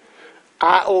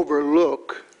 I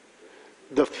overlook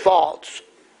the faults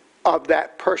of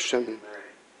that person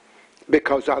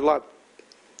because I love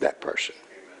that person.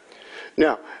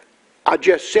 Now, I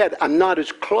just said I'm not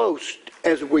as close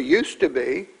as we used to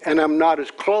be, and I'm not as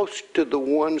close to the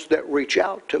ones that reach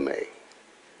out to me.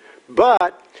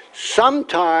 But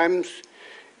sometimes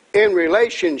in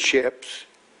relationships,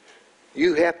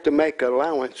 you have to make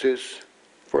allowances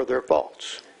for their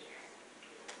faults.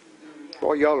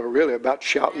 Boy, y'all are really about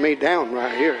shouting me down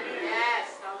right here.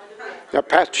 Now,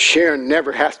 Pastor Sharon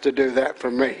never has to do that for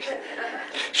me.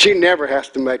 She never has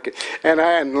to make it.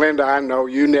 And Linda, I know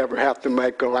you never have to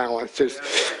make allowances.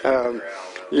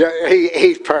 Yeah,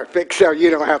 he's perfect, so you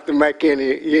don't have to make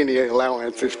any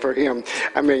allowances for him.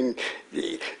 I mean,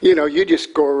 you know, you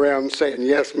just go around saying,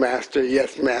 yes, Master,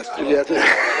 yes, Master, yes.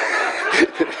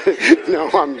 No,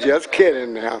 I'm just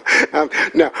kidding now.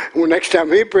 Now, well, next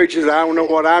time he preaches, I don't know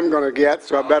what I'm going to get,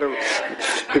 so I better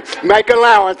make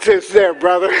allowances there,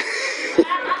 brother.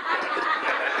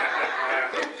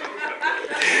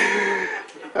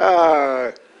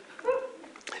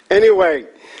 Anyway,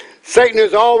 Satan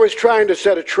is always trying to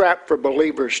set a trap for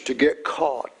believers to get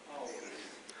caught.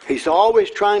 He's always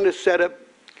trying to set a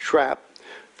trap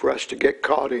for us to get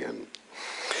caught in.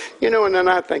 You know, and then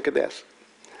I think of this.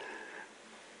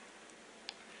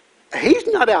 He's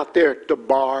not out there at the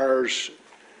bars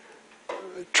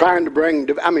trying to bring,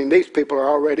 I mean, these people are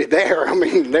already there. I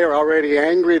mean, they're already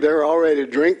angry. They're already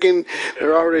drinking.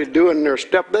 They're already doing their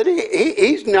stuff. But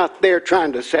he's not there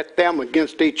trying to set them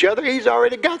against each other. He's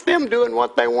already got them doing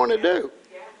what they want to do.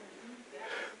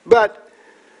 But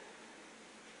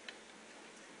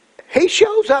he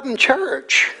shows up in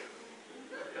church.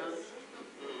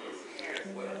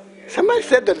 Somebody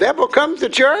said the devil comes to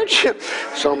church.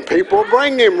 Some people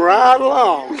bring him right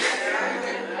along.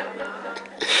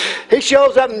 He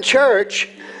shows up in church,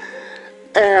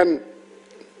 and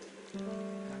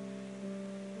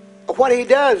what he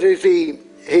does is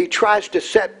he tries to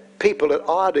set people at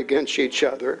odds against each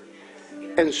other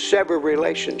and sever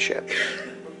relationships.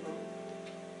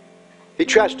 He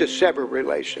tries to sever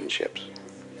relationships.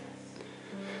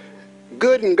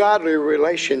 Good and godly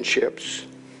relationships,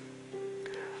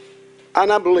 and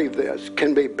I believe this,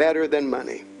 can be better than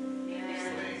money.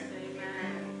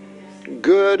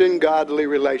 Good and godly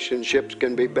relationships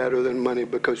can be better than money,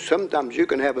 because sometimes you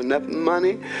can have enough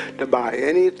money to buy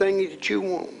anything that you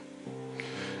want.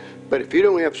 But if you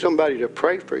don't have somebody to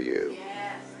pray for you,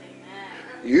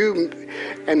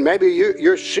 and maybe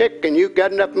you're sick and you've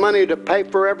got enough money to pay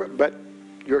forever, but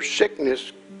your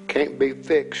sickness can't be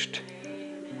fixed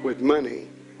with money.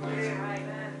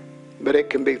 But it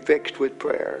can be fixed with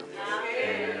prayer.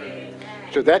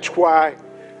 So that's why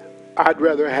I'd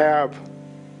rather have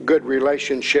good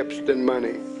relationships than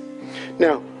money.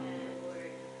 Now,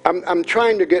 I'm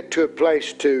trying to get to a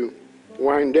place to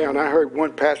wind down. I heard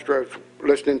one pastor, I was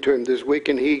listening to him this week,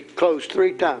 and he closed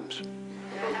 3 times.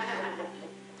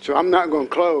 So I'm not going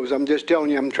to close. I'm just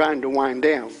telling you I'm trying to wind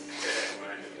down.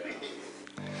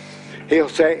 He'll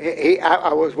say,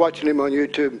 I was watching him on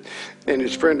YouTube, and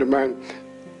his friend of mine,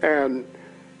 and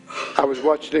I was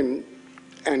watching him,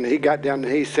 and he got down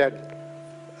and he said,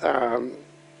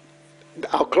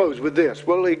 I'll close with this.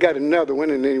 Well, he got another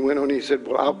one, and then he went on and he said,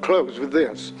 well, I'll close with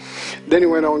this. Then he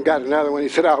went on and got another one. He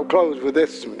said, I'll close with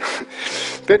this one.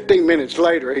 15 minutes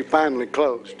later, he finally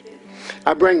closed.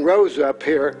 I bring Rose up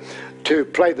here to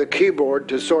play the keyboard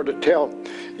to sort of tell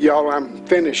y'all I'm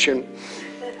finishing,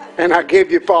 and I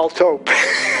give you false hope.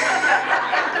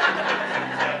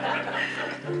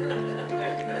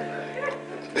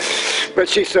 But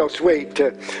she's so sweet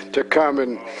to come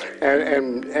and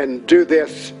do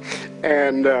this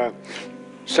and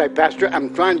say, Pastor,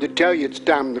 I'm trying to tell you it's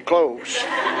time to close.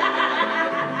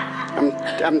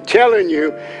 I'm telling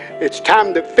you it's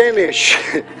time to finish.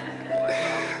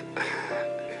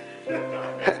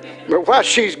 But while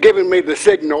she's giving me the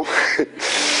signal,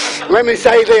 let me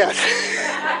say this.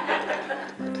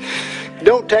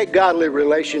 Don't take godly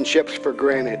relationships for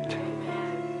granted.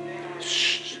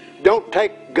 Don't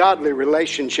take godly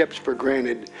relationships for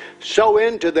granted. Sow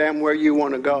into them where you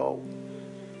want to go.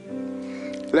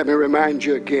 Let me remind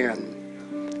you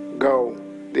again. Go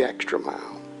the extra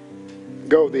mile.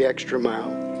 Go the extra mile.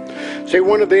 See,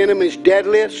 one of the enemy's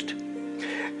deadliest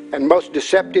and most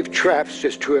deceptive traps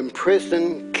is to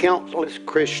imprison countless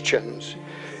Christians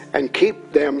and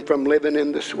keep them from living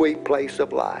in the sweet place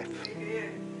of life.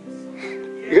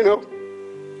 You know,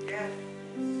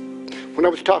 when I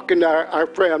was talking to our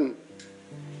friend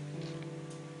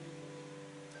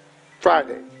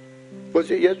Friday, was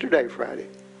it yesterday, Friday?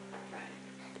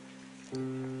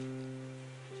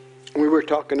 We were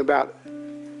talking about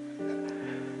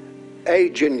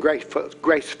aging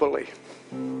gracefully.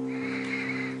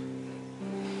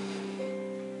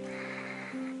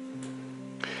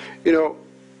 You know,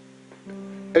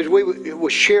 as we were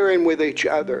sharing with each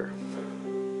other,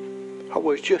 I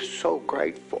was just so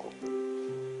grateful.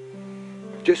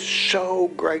 Just so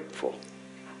grateful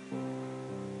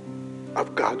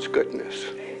of God's goodness.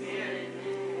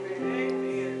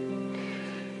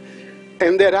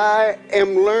 And that I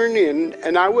am learning,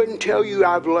 and I wouldn't tell you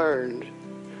I've learned,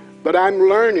 but I'm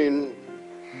learning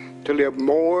to live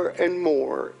more and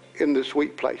more in the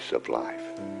sweet place of life.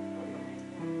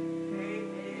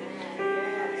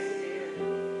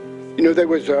 You know, there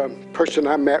was a person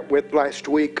I met with last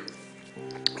week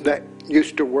that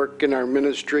used to work in our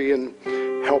ministry and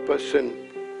help us. And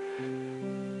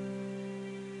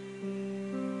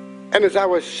as I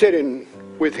was sitting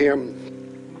with him,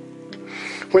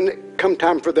 when it come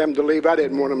time for them to leave, I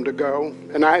didn't want them to go.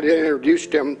 And I had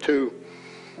introduced them to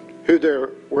who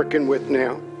they're working with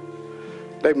now.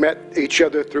 They met each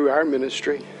other through our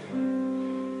ministry.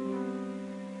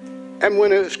 And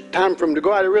when it was time for them to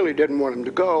go, I really didn't want them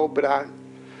to go, but I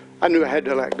knew I had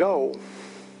to let go.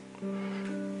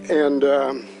 And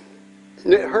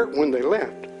it hurt when they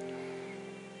left.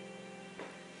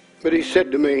 But he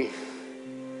said to me,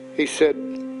 he said,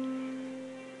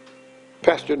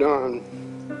 Pastor Don,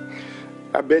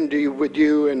 I've been with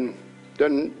you and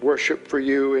done worship for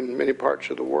you in many parts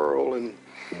of the world and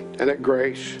at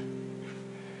Grace.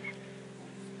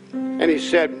 And he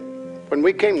said, when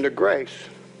we came to Grace,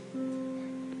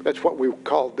 that's what we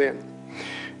called then.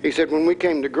 He said, when we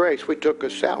came to Grace, we took a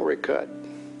salary cut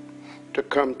to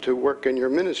come to work in your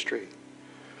ministry.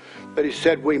 But he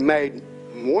said, we made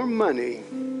more money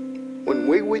when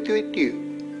we were with you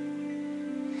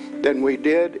than we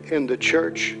did in the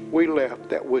church we left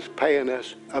that was paying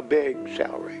us a big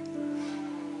salary.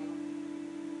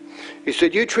 He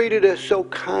said, you treated us so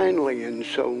kindly and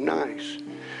so nice.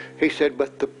 He said,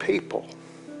 but the people,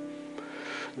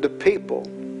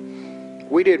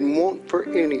 we didn't want for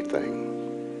anything.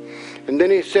 And then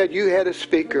he said, you had a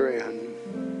speaker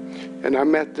in, and I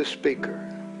met the speaker.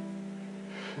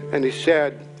 And he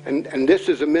said, and this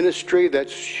is a ministry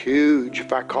that's huge.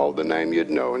 If I called the name, you'd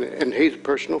know. And he's a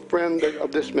personal friend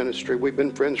of this ministry. We've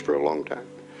been friends for a long time.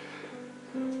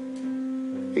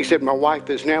 He said, my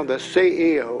wife is now the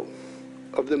CEO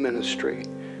of the ministry.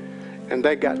 And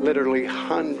they got literally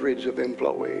hundreds of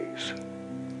employees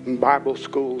in Bible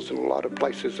schools in a lot of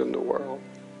places in the world.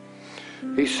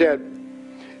 He said,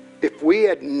 if we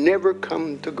had never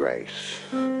come to Grace,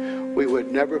 we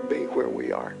would never be where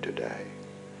we are today.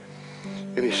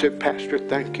 And he said, Pastor,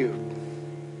 thank you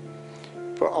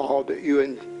for all that you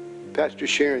and Pastor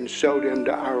Sharon sowed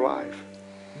into our life.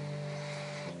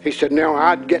 He said, now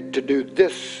I'd get to do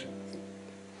this.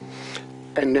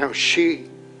 And now she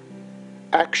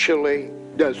actually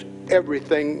does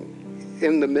everything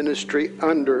in the ministry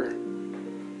under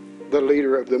the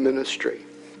leader of the ministry.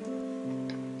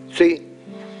 See,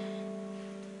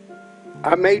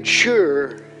 I made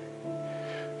sure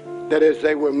that as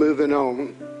they were moving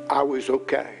on, I was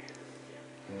okay.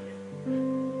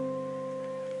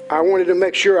 I wanted to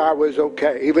make sure I was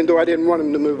okay, even though I didn't want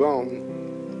them to move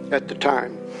on at the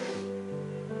time.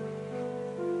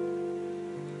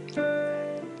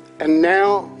 And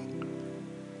now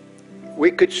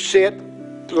we could sit.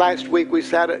 Last week we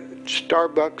sat at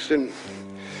Starbucks and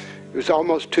it was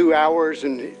almost 2 hours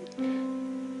and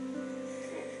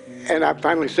I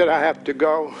finally said, I have to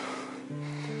go.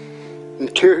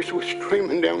 And tears were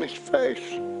streaming down his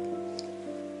face.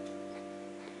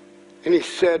 And he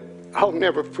said, I'll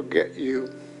never forget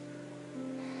you.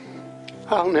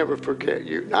 I'll never forget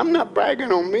you. I'm not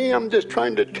bragging on me. I'm just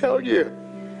trying to tell you.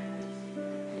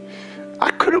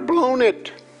 I could have blown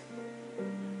it.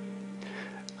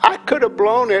 I could have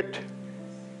blown it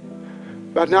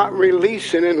by not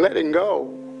releasing and letting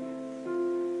go.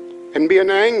 And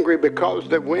being angry because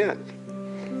they went.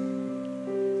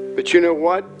 But you know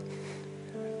what?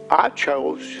 I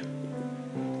chose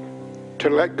to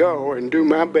let go and do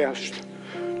my best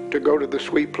to go to the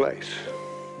sweet place.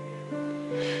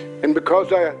 And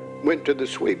because I went to the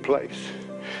sweet place,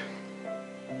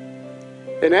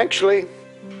 and actually,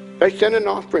 they sent an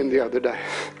offering the other day.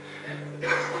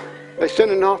 They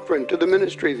sent an offering to the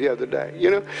ministry the other day.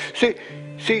 You know, see,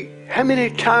 how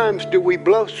many times do we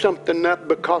blow something up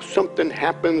because something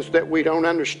happens that we don't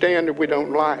understand or we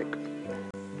don't like?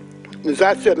 As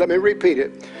I said, let me repeat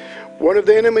it. One of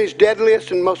the enemy's deadliest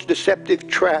and most deceptive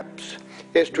traps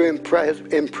is to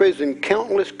imprison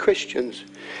countless Christians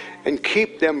and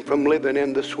keep them from living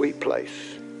in the sweet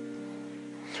place.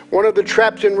 One of the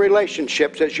traps in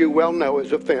relationships, as you well know,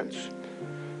 is offense.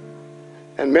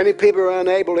 And many people are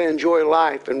unable to enjoy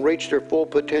life and reach their full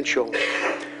potential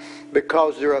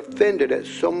because they're offended at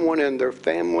someone in their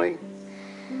family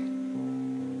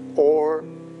or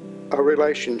a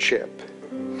relationship.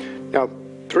 Now,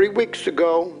 3 weeks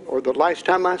ago, or the last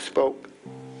time I spoke,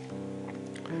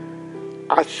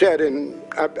 I said,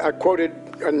 I quoted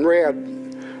and read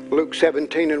Luke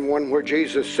 17:1, where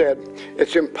Jesus said,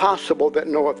 it's impossible that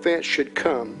no offense should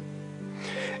come.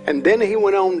 And then he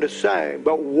went on to say,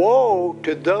 but woe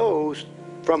to those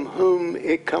from whom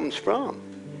it comes from.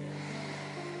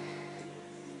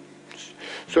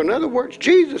 So in other words,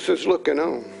 Jesus is looking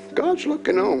on. God's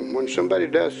looking on when somebody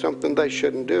does something they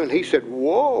shouldn't do. And he said,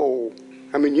 whoa.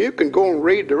 I mean, you can go and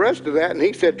read the rest of that. And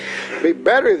he said, it'd be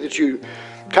better that you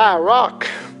tie a rock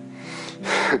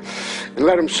and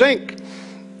let them sink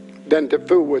than to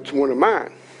fool with one of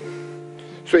mine.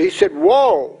 So he said,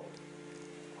 whoa.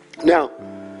 Now,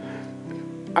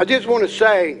 I just want to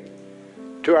say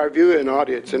to our viewing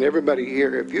audience and everybody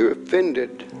here, if you're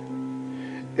offended,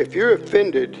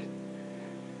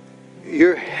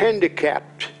 you're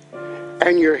handicapped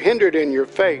and you're hindered in your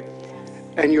faith,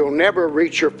 and you'll never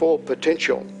reach your full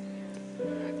potential.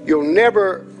 You'll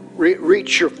never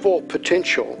reach your full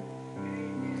potential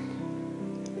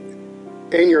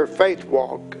in your faith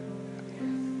walk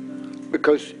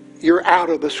because you're out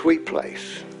of the sweet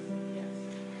place.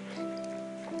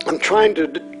 I'm trying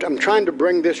to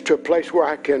bring this to a place where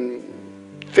I can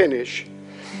finish.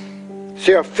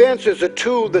 See, offense is a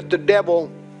tool that the devil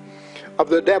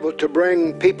to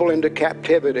bring people into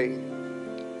captivity.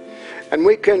 And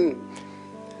we can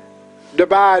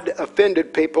divide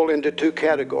offended people into two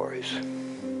categories.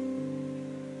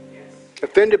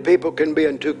 Offended people can be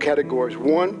in two categories.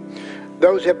 One,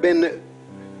 those who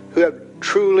have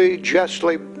truly,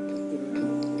 justly,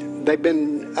 they've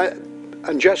been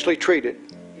unjustly treated.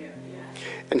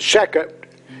 And second,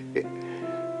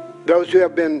 those who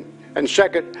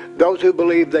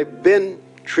believe they've been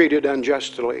treated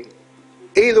unjustly.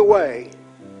 Either way,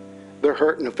 they're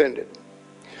hurt and offended.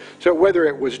 So whether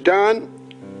it was done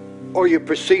or you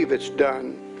perceive it's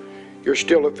done, you're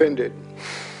still offended.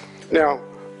 Now,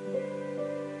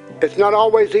 it's not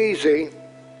always easy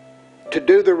to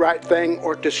do the right thing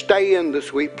or to stay in the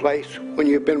sweet place when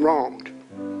you've been wronged.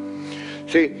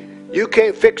 See, you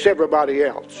can't fix everybody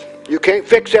else. You can't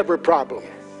fix every problem.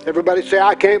 Everybody say,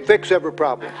 I can't fix every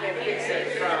problem.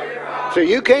 So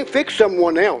you can't fix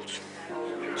someone else.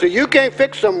 So you can't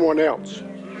fix someone else.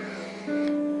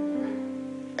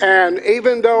 And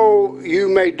even though you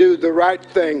may do the right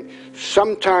thing,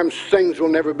 sometimes things will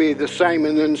never be the same.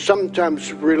 And then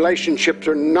sometimes relationships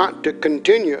are not to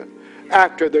continue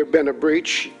after there's been a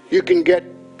breach. You can get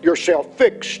yourself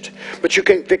fixed, but you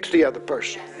can't fix the other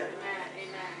person.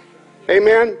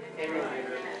 Amen?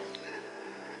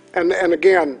 And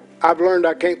again, I've learned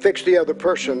I can't fix the other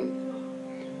person.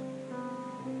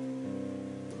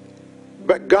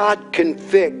 But God can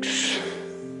fix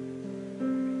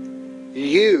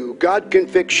you. God can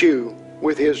fix you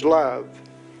with His love.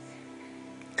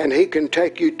 And He can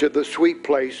take you to the sweet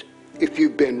place if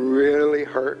you've been really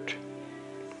hurt.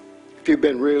 If you've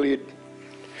been really...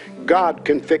 God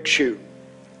can fix you.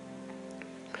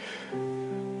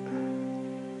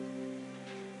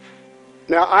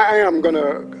 Now, I am going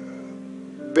to...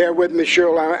 Bear with me,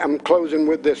 Cheryl. I'm closing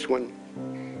with this one.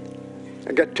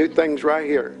 I got two things right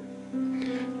here.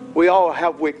 We all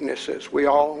have weaknesses. We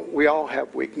all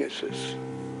have weaknesses.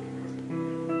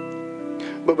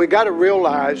 But we got to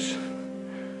realize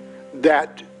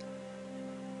that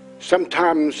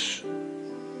sometimes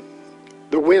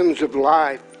the winds of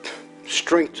life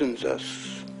strengthens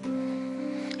us.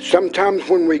 Sometimes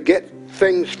when we get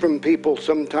things from people,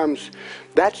 sometimes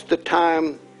that's the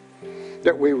time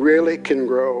that we really can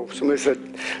grow. Somebody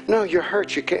said, no, you're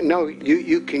hurt. You can't. No,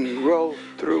 you can grow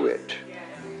through it.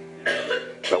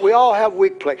 But we all have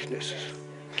weak places.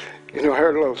 You know, I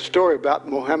heard a little story about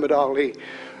Muhammad Ali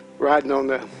riding on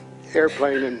the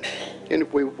airplane,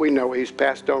 and we know he's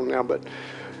passed on now, but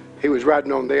he was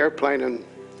riding on the airplane, and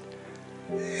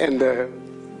the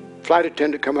flight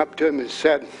attendant come up to him and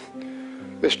said,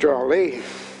 Mr. Ali,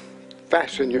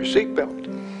 fasten your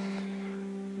seatbelt.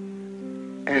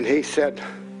 And he said,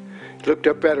 looked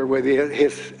up at her with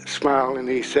his smile, and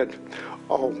he said,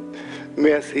 oh,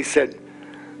 miss, he said,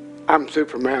 I'm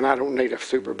Superman. I don't need a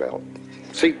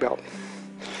seatbelt.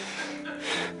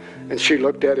 And she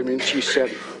looked at him and she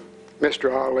said,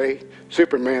 Mr. Ali,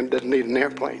 Superman doesn't need an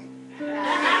airplane.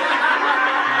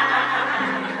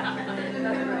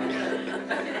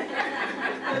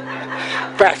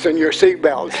 Fasten your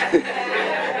seatbelt.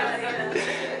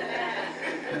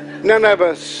 None of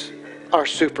us are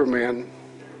Superman.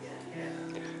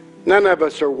 None of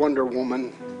us are Wonder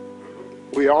Woman.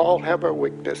 We all have our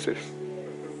weaknesses.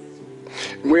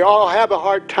 We all have a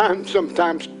hard time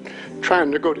sometimes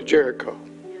trying to go to Jericho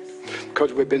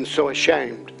because we've been so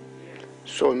ashamed,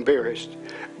 so embarrassed.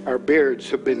 Our beards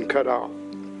have been cut off.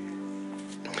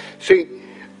 See,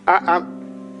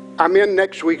 I'm in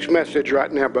next week's message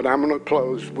right now, but I'm going to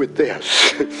close with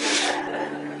this.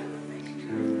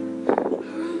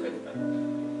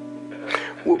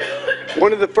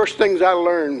 One of the first things I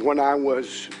learned when I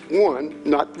was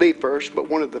not the first, but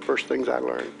one of the first things I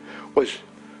learned was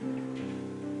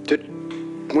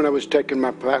when I was taking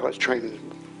my pilot's training,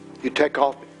 you take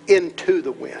off into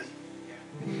the wind.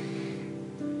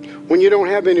 When you don't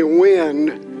have any wind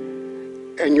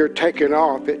and you're taking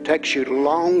off, it takes you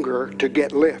longer to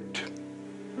get lift.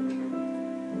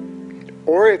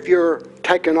 Or if you're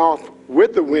taking off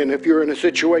with the wind, if you're in a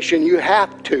situation you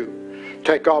have to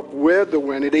take off with the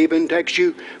wind, it even takes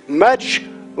you much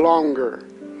longer.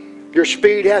 Your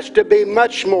speed has to be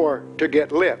much more to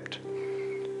get lift.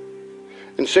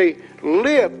 And see,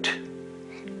 lift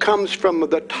comes from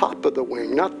the top of the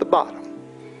wing, not the bottom.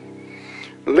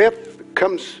 Lift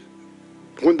comes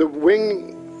when the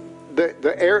wing,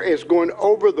 the air is going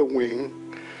over the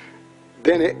wing,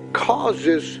 then it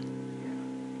causes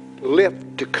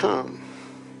lift to come.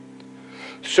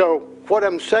 So what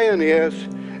I'm saying is,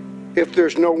 if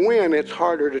there's no wind, it's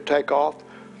harder to take off.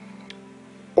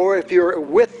 Or if you're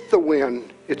with the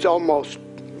wind, it's almost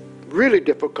really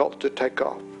difficult to take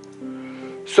off.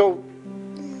 So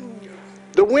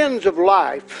the winds of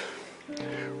life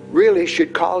really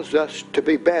should cause us to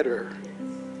be better,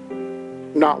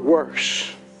 not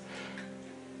worse.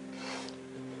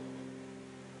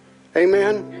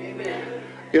 Amen? Amen.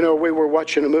 You know, we were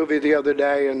watching a movie the other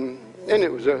day, and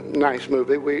it was a nice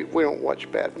movie. We don't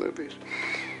watch bad movies.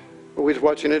 We was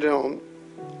watching it at home.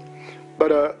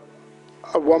 But a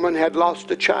woman had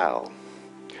lost a child,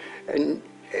 and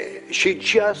she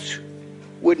just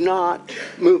would not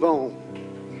move on.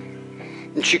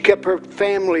 And she kept her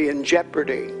family in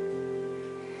jeopardy.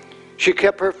 She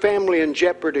kept her family in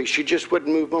jeopardy. She just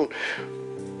wouldn't move on.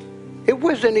 It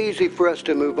wasn't easy for us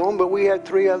to move on, but we had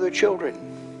 3 other children.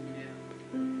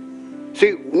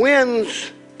 See,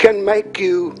 winds can make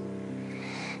you,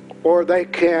 or they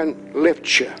can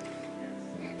lift you.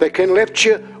 They can lift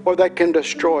you, or they can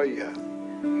destroy you.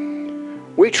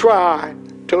 We try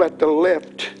to let the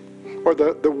lift, or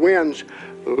the winds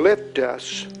lift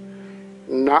us,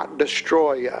 not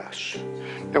destroy us.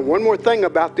 And one more thing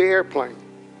about the airplane.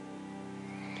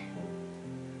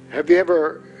 Have you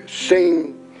ever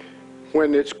seen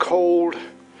when it's cold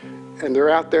and they're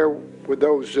out there with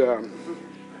those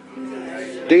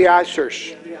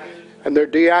de-icers, and they're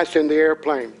de-icing the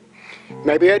airplane?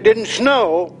 Maybe it didn't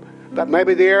snow, but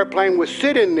maybe the airplane was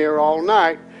sitting there all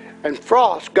night and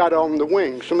frost got on the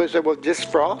wings. Somebody said, well, just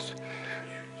frost?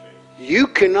 You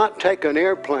cannot take an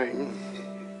airplane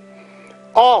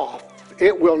off.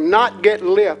 It will not get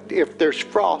lift if there's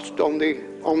frost on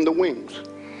the wings.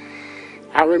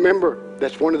 I remember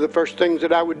that's one of the first things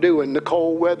that I would do in the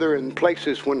cold weather and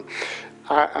places when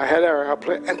I had our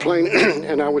plane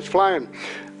and I was flying.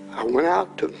 I went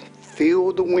out to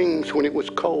feel the wings when it was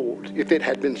cold, if it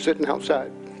had been sitting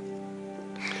outside.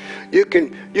 You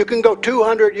can go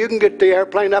 200, you can get the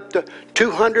airplane up to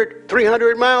 200,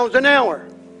 300 miles an hour.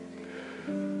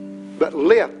 But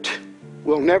lift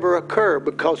will never occur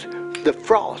because the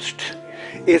frost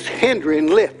is hindering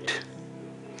lift.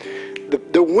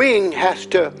 The wing has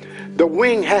to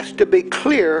be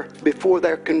clear before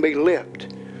there can be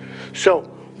lift. So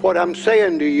what I'm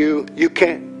saying to you, you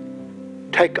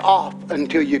can't take off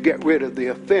until you get rid of the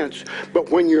offense. But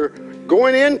when you're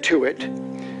going into it,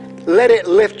 let it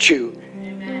lift you.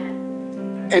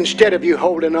 Amen. Instead of you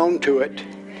holding on to it.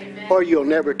 Amen. Or you'll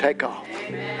never take off.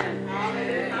 Amen.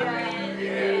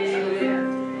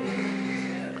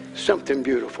 Something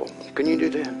beautiful. Can you do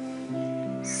that?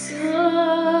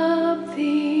 Something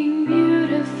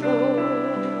beautiful.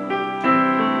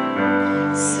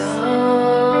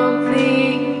 Something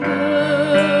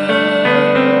good.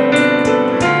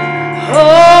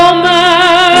 Oh,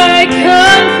 my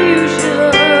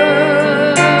confusion.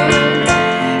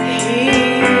 He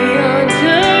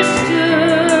understood.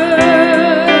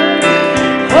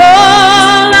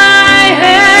 All I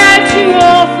had to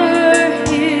offer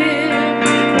him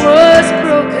was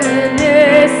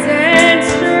brokenness and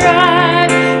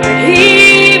strife. But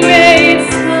he made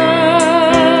something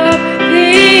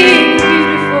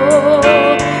beautiful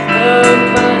of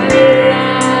my life.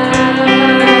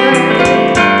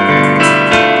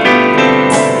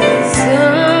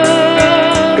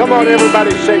 Come on,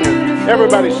 everybody sing it.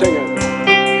 Everybody sing it.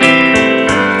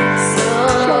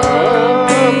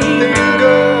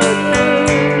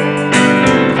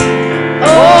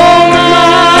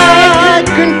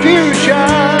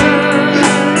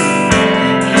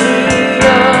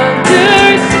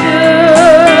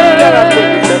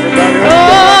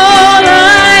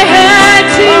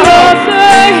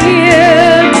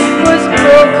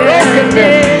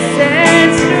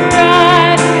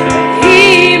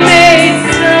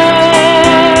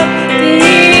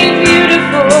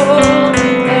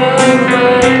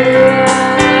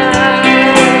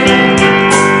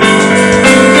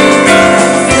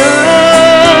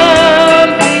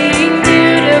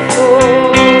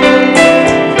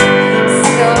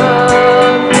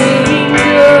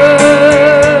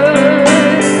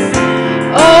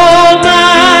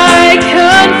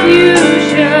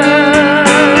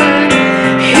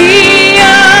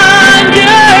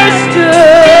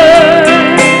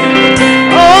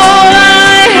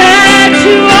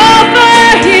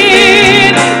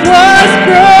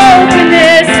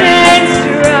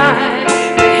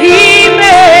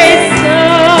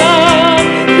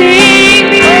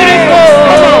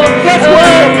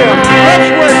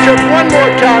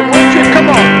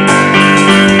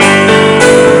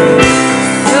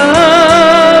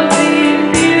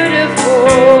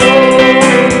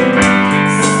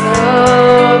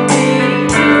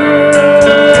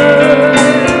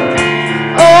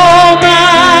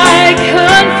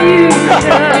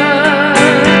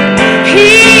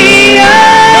 He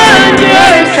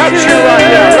Let him touch you right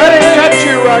now. Let him understood. touch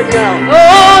you right now.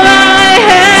 All I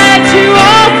had to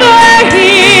offer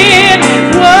him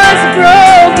was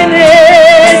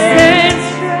brokenness and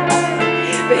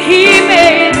strife, but he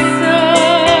made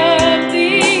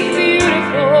something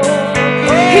beautiful.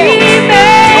 He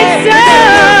made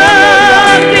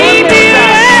something beautiful.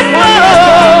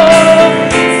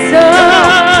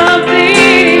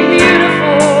 Something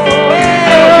beautiful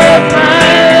of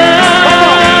my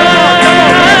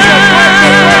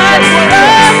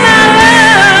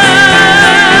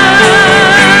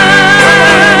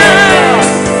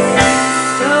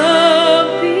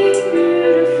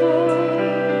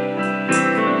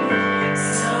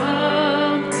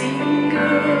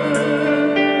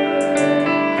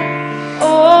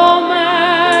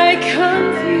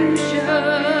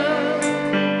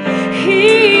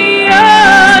he understood.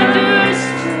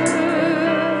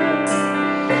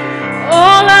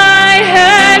 All I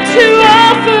had to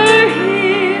offer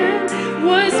him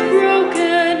was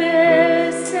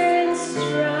brokenness and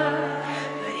strife,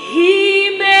 but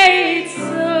he made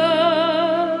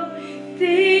something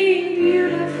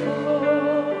beautiful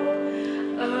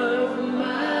of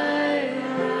my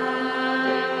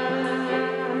life.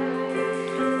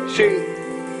 See,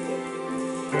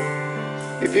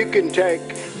 if you can take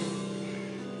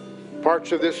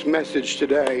parts of this message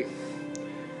today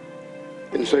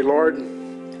and say, Lord,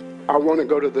 I want to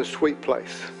go to the sweet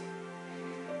place.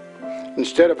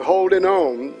 Instead of holding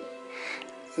on,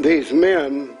 these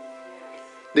men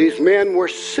were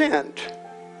sent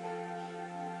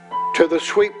to the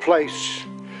sweet place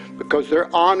because their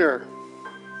honor,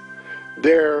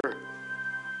 their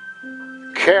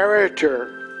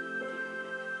character,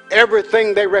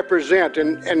 everything they represent,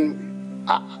 and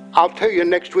I'll tell you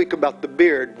next week about the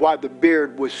beard, why the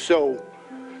beard was so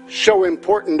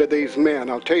important to these men.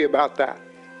 I'll tell you about that.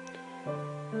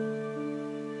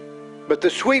 But the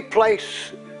sweet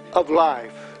place of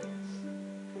life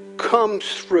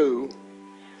comes through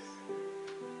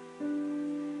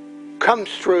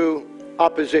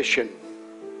opposition.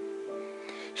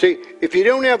 See, if you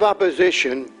don't have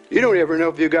opposition, you don't ever know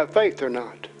if you got faith or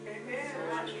not.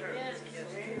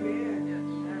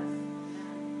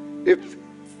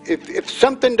 If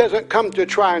something doesn't come to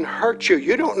try and hurt you,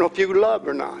 you don't know if you love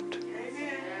or not.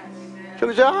 So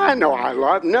you say, I know I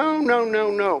love.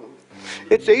 No.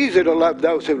 It's easy to love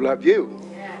those who love you.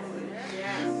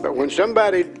 But when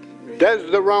somebody does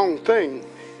the wrong thing,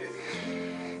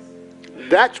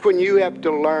 that's when you have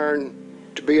to learn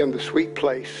to be in the sweet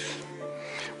place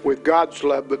with God's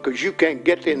love, because you can't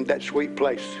get in that sweet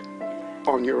place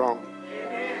on your own.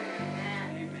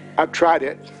 I've tried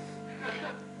it,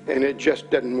 and it just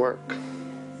doesn't work.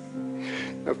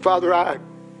 Now, Father, I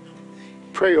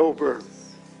pray over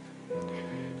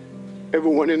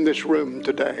everyone in this room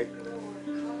today.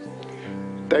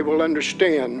 They will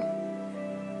understand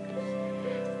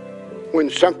when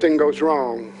something goes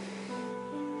wrong.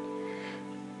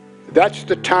 That's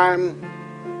the time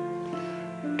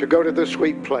to go to the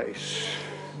sweet place.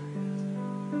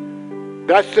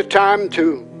 That's the time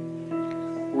to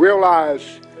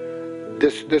realize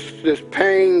this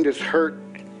pain, this hurt,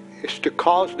 is to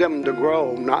cause them to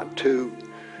grow, not to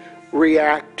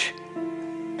react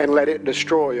and let it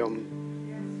destroy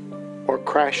them or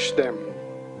crash them.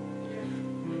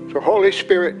 So Holy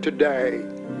Spirit, today,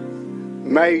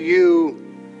 may you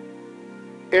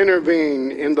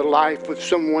intervene in the life of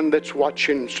someone that's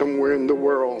watching somewhere in the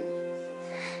world.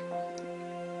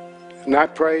 And I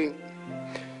pray,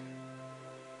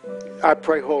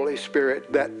 Holy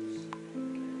Spirit, that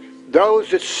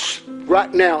those that's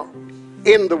right now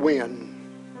in the wind,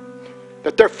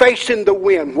 that they're facing the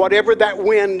wind, whatever that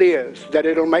wind is, that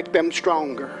it'll make them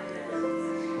stronger.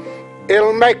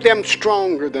 It'll make them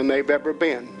stronger than they've ever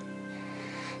been.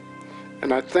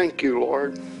 And I thank you,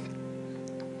 Lord.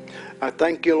 I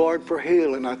thank you, Lord, for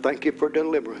healing. I thank you for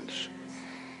deliverance.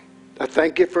 I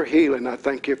thank you for healing. I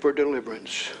thank you for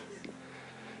deliverance.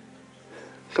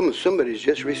 Come on, somebody's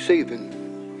just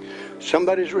receiving.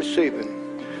 Somebody's receiving.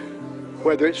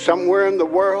 Whether it's somewhere in the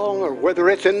world or whether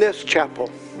it's in this chapel.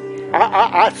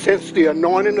 I sense the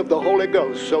anointing of the Holy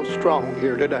Ghost so strong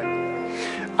here today.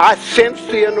 I sense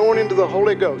the anointing of the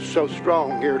Holy Ghost so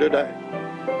strong here today.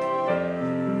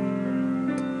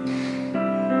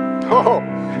 Oh,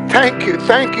 thank you,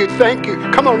 thank you, thank you.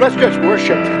 Come on, let's just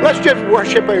worship. Let's just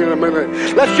worship in a minute.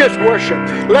 Let's just worship.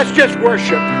 Let's just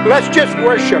worship. Let's just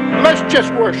worship. Let's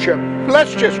just worship.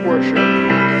 Let's just worship.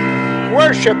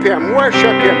 Worship Him,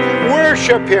 worship Him,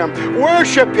 worship Him,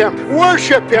 worship Him,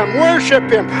 worship Him, worship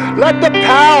Him. Let the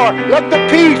power, let the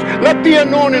peace, let the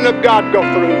anointing of God go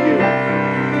through you.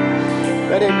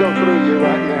 Let it go through you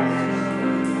right now.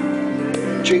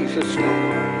 In Jesus'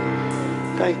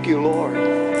 name. Thank you, Lord.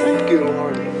 Thank you,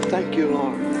 Lord. Thank you,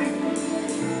 Lord.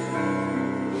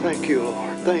 Thank you,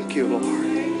 Lord. Thank you, Lord.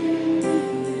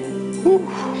 Whew.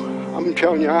 I'm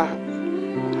telling you,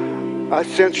 I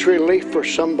sense relief for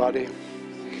somebody.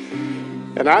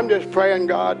 And I'm just praying,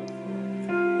 God,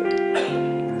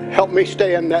 help me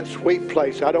stay in that sweet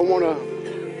place. I don't want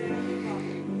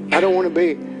to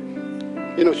be,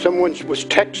 someone was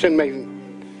texting me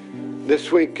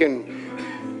this week and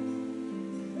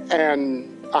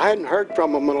I hadn't heard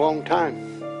from them in a long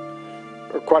time,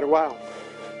 or quite a while.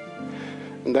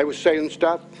 And they were saying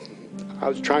stuff. I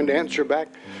was trying to answer back.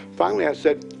 Finally, I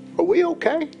said, are we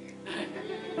okay?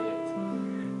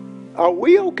 Are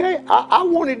we okay? I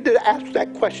wanted to ask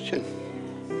that question.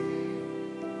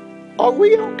 Are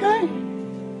we okay?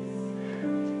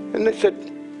 And they said,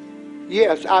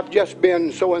 yes, I've just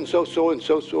been so-and-so,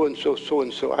 so-and-so, so-and-so,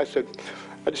 so-and-so. I said,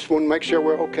 I just want to make sure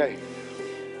we're okay.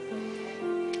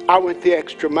 I went the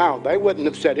extra mile. They wouldn't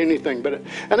have said anything.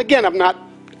 And again, I'm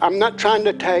not trying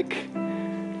to take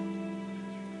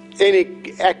any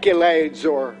accolades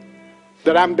or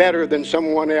that I'm better than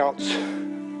someone else.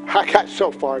 I got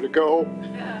so far to go.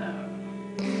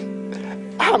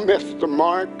 I missed the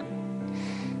mark.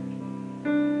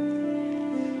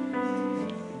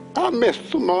 I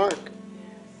missed the mark.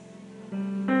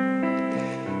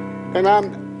 And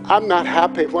I'm not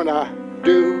happy when I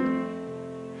do.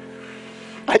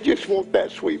 I just want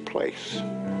that sweet place.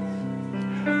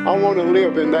 I want to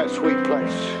live in that sweet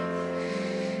place.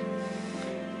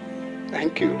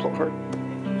 Thank you, Lord.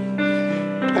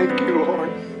 Thank you, Lord.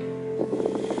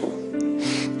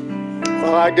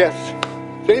 Well, I guess,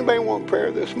 does anybody want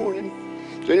prayer this morning?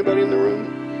 Is anybody in the room?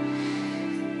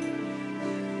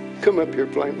 Come up here,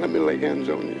 Flame. Let me lay hands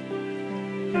on you.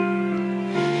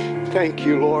 Thank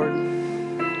you, Lord.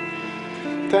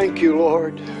 Thank you,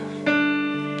 Lord.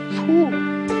 Whew.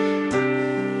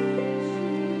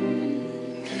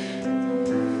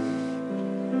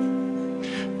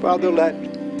 Father, let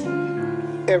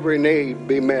every need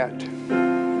be met.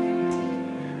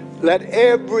 Let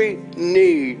every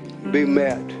need be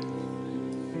met.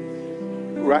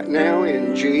 Right now,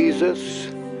 in Jesus'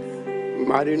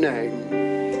 mighty name.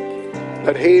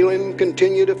 Let healing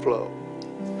continue to flow.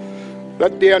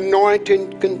 Let the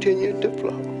anointing continue to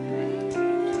flow.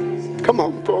 Come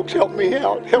on, folks, help me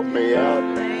out. Help me out.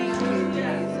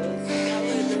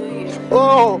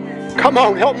 Oh, come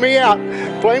on, help me out.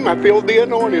 Flame, I feel the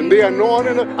anointing. The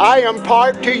anointing. I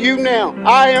impart to you now.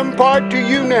 I impart to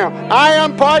you now. I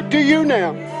impart to you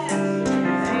now.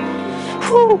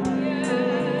 Whew.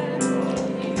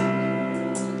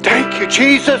 Thank you,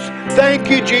 Jesus. Thank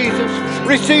you, Jesus.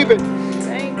 Receive it.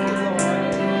 Thank you, Lord.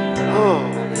 Oh.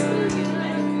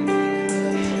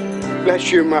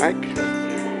 Bless you, Mike.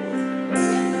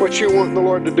 What you want the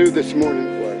Lord to do this morning?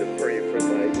 I wanted to pray for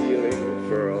my healing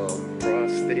for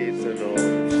prostates and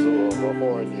also a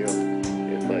hernia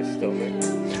in my stomach.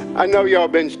 I know y'all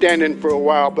been standing for a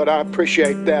while, but I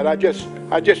appreciate that. I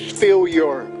just feel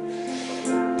your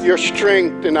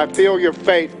strength and I feel your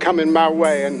faith coming my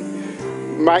way.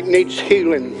 And Mike needs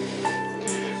healing.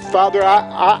 Father,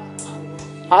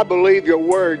 I believe your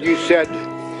word. You said,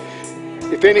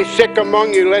 if any sick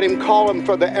among you, let him call him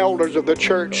for the elders of the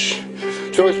church.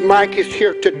 So as Mike is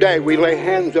here today, we lay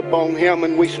hands upon him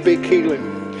and we speak healing.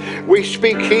 We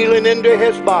speak healing into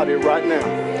his body right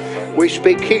now. We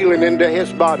speak healing into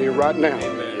his body right now.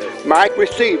 Mike,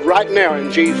 receive right now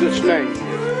in Jesus' name.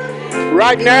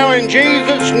 Right now in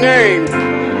Jesus' name.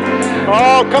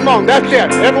 Oh, come on, that's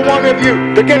it. Every one of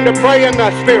you, begin to pray in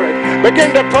the Spirit.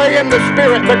 Begin to pray in the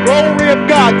Spirit. The glory of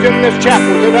God's in this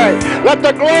chapel today. Let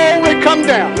the glory come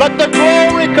down. Let the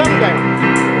glory come down.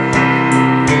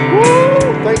 Woo!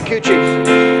 Thank you, Jesus.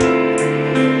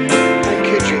 Thank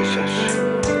you, Jesus.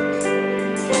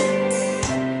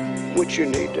 What you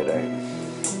need today?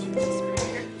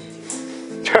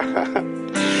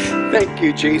 Thank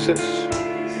you, Jesus.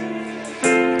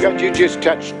 God, you just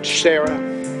touched Sarah.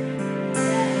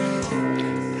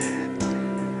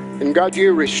 And God,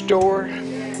 you restore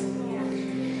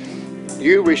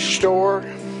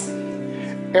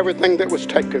everything that was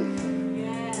taken.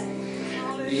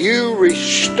 You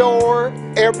restore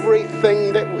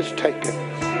everything that was taken.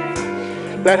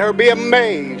 Let her be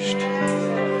amazed.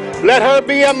 Let her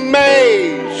be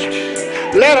amazed.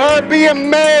 Let her be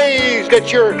amazed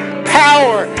at your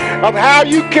power of how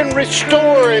you can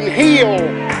restore and heal.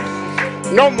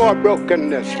 No more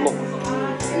brokenness, Lord.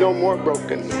 No more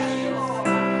brokenness.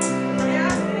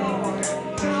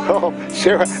 Oh,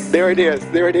 Sarah, there it is.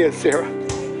 There it is, Sarah.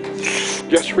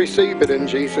 Just receive it in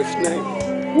Jesus'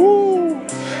 name. Woo!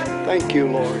 Thank you,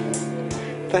 Lord.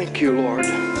 Thank you, Lord.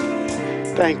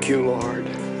 Thank you, Lord.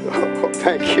 Oh,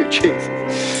 thank you,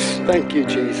 Jesus. Thank you,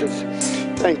 Jesus.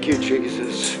 Thank you,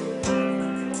 Jesus.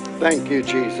 Thank you,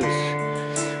 Jesus.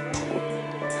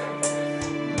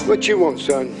 What you want,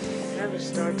 son? I have a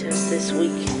star test this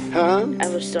week. Huh? I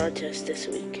have a star test this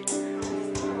week.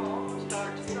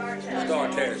 Star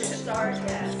test.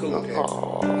 School test.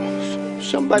 Oh,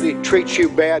 somebody treats you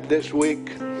bad this week?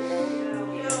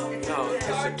 No,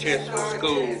 it's a test for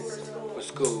school. For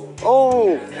school.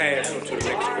 Oh. Pass on to the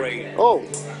next grade. Oh.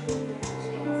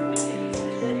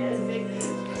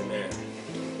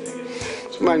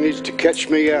 Somebody needs to catch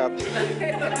me up. You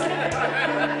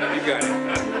got it.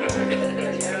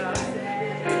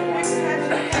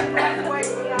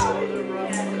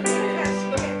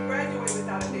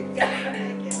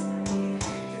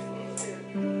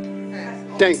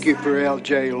 Thank you for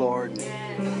LJ, Lord.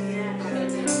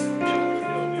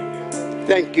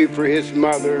 Thank you for his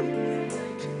mother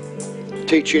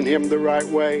teaching him the right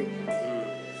way.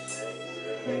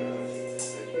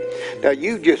 Now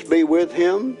you just be with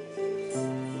him.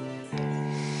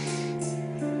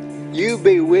 You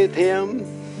be with him.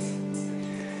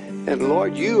 And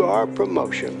Lord, you are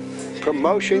promotion.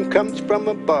 Promotion comes from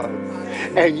above.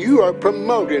 And you are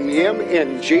promoting him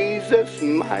in Jesus'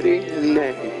 mighty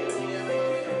name.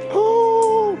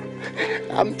 Oh,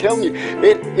 I'm telling you,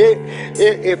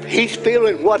 if he's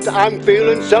feeling what I'm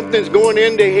feeling, something's going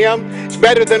into him, it's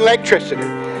better than electricity.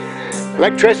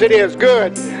 Electricity is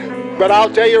good, but I'll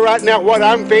tell you right now, what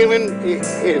I'm feeling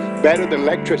is better than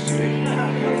electricity.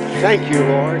 Thank you,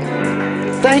 Lord.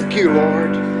 Thank you,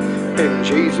 Lord, in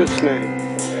Jesus'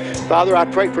 name. Father, I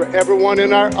pray for everyone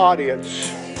in our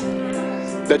audience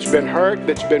that's been hurt,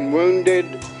 that's been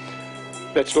wounded,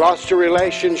 that's lost a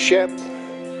relationship,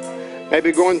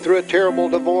 maybe going through a terrible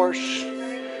divorce,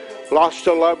 lost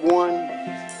a loved one.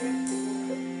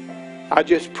 I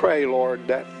just pray, Lord,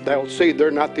 that they'll see they're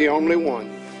not the only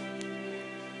one,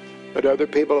 but other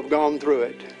people have gone through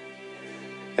it.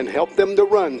 And help them to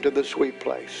run to the sweet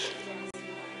place.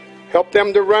 Help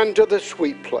them to run to the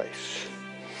sweet place.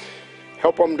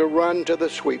 Help them to run to the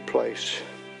sweet place.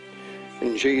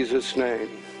 In Jesus' name,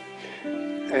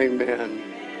 amen.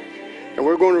 And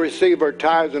we're going to receive our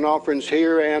tithes and offerings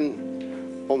here and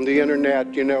on the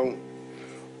internet. You know,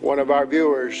 one of our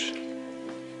viewers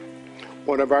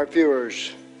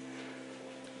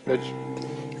that's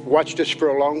watched us for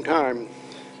a long time,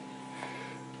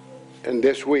 and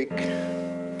this week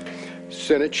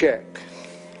sent a check,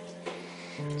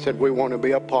 said we want to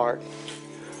be a part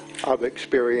of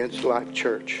Experience Life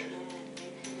Church.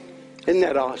 Isn't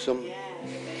that awesome?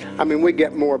 I mean, we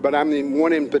get more, but I mean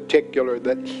one in particular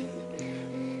that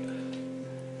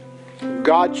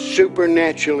God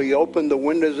supernaturally opened the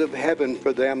windows of heaven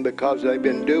for them because they've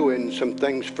been doing some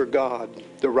things for God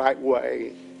the right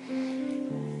way.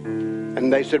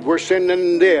 And they said, we're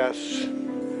sending this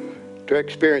to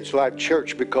Experience Life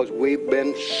Church because we've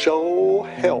been so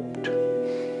helped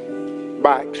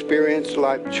by Experience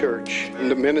Life Church and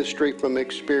the ministry from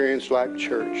Experience Life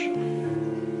Church,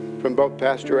 from both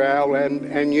Pastor Al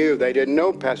and you. They didn't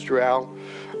know Pastor Al.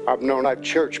 I've known Life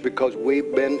Church because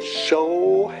we've been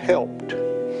so helped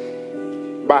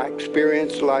by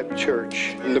Experience Life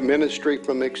Church and the ministry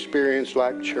from Experience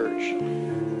Life Church,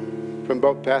 from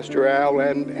both Pastor Al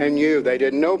and you. They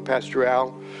didn't know Pastor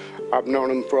Al. I've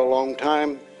known him for a long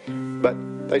time, but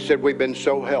they said we've been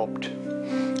so helped.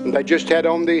 And they just had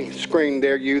on the screen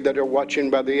there, you that are watching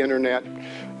by the internet,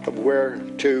 of where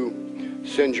to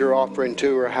send your offering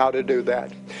to or how to do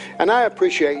that. And I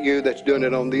appreciate you that's doing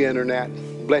it on the internet.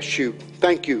 Bless you.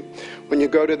 Thank you. When you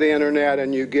go to the internet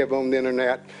and you give on the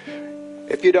internet,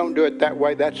 if you don't do it that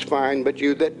way, that's fine. But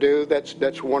you that do,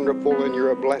 that's wonderful, and you're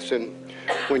a blessing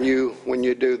when you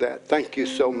do that. Thank you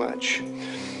so much.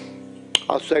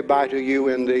 I'll say bye to you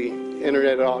in the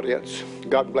internet audience.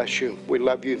 God bless you. We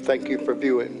love you. Thank you for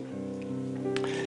viewing.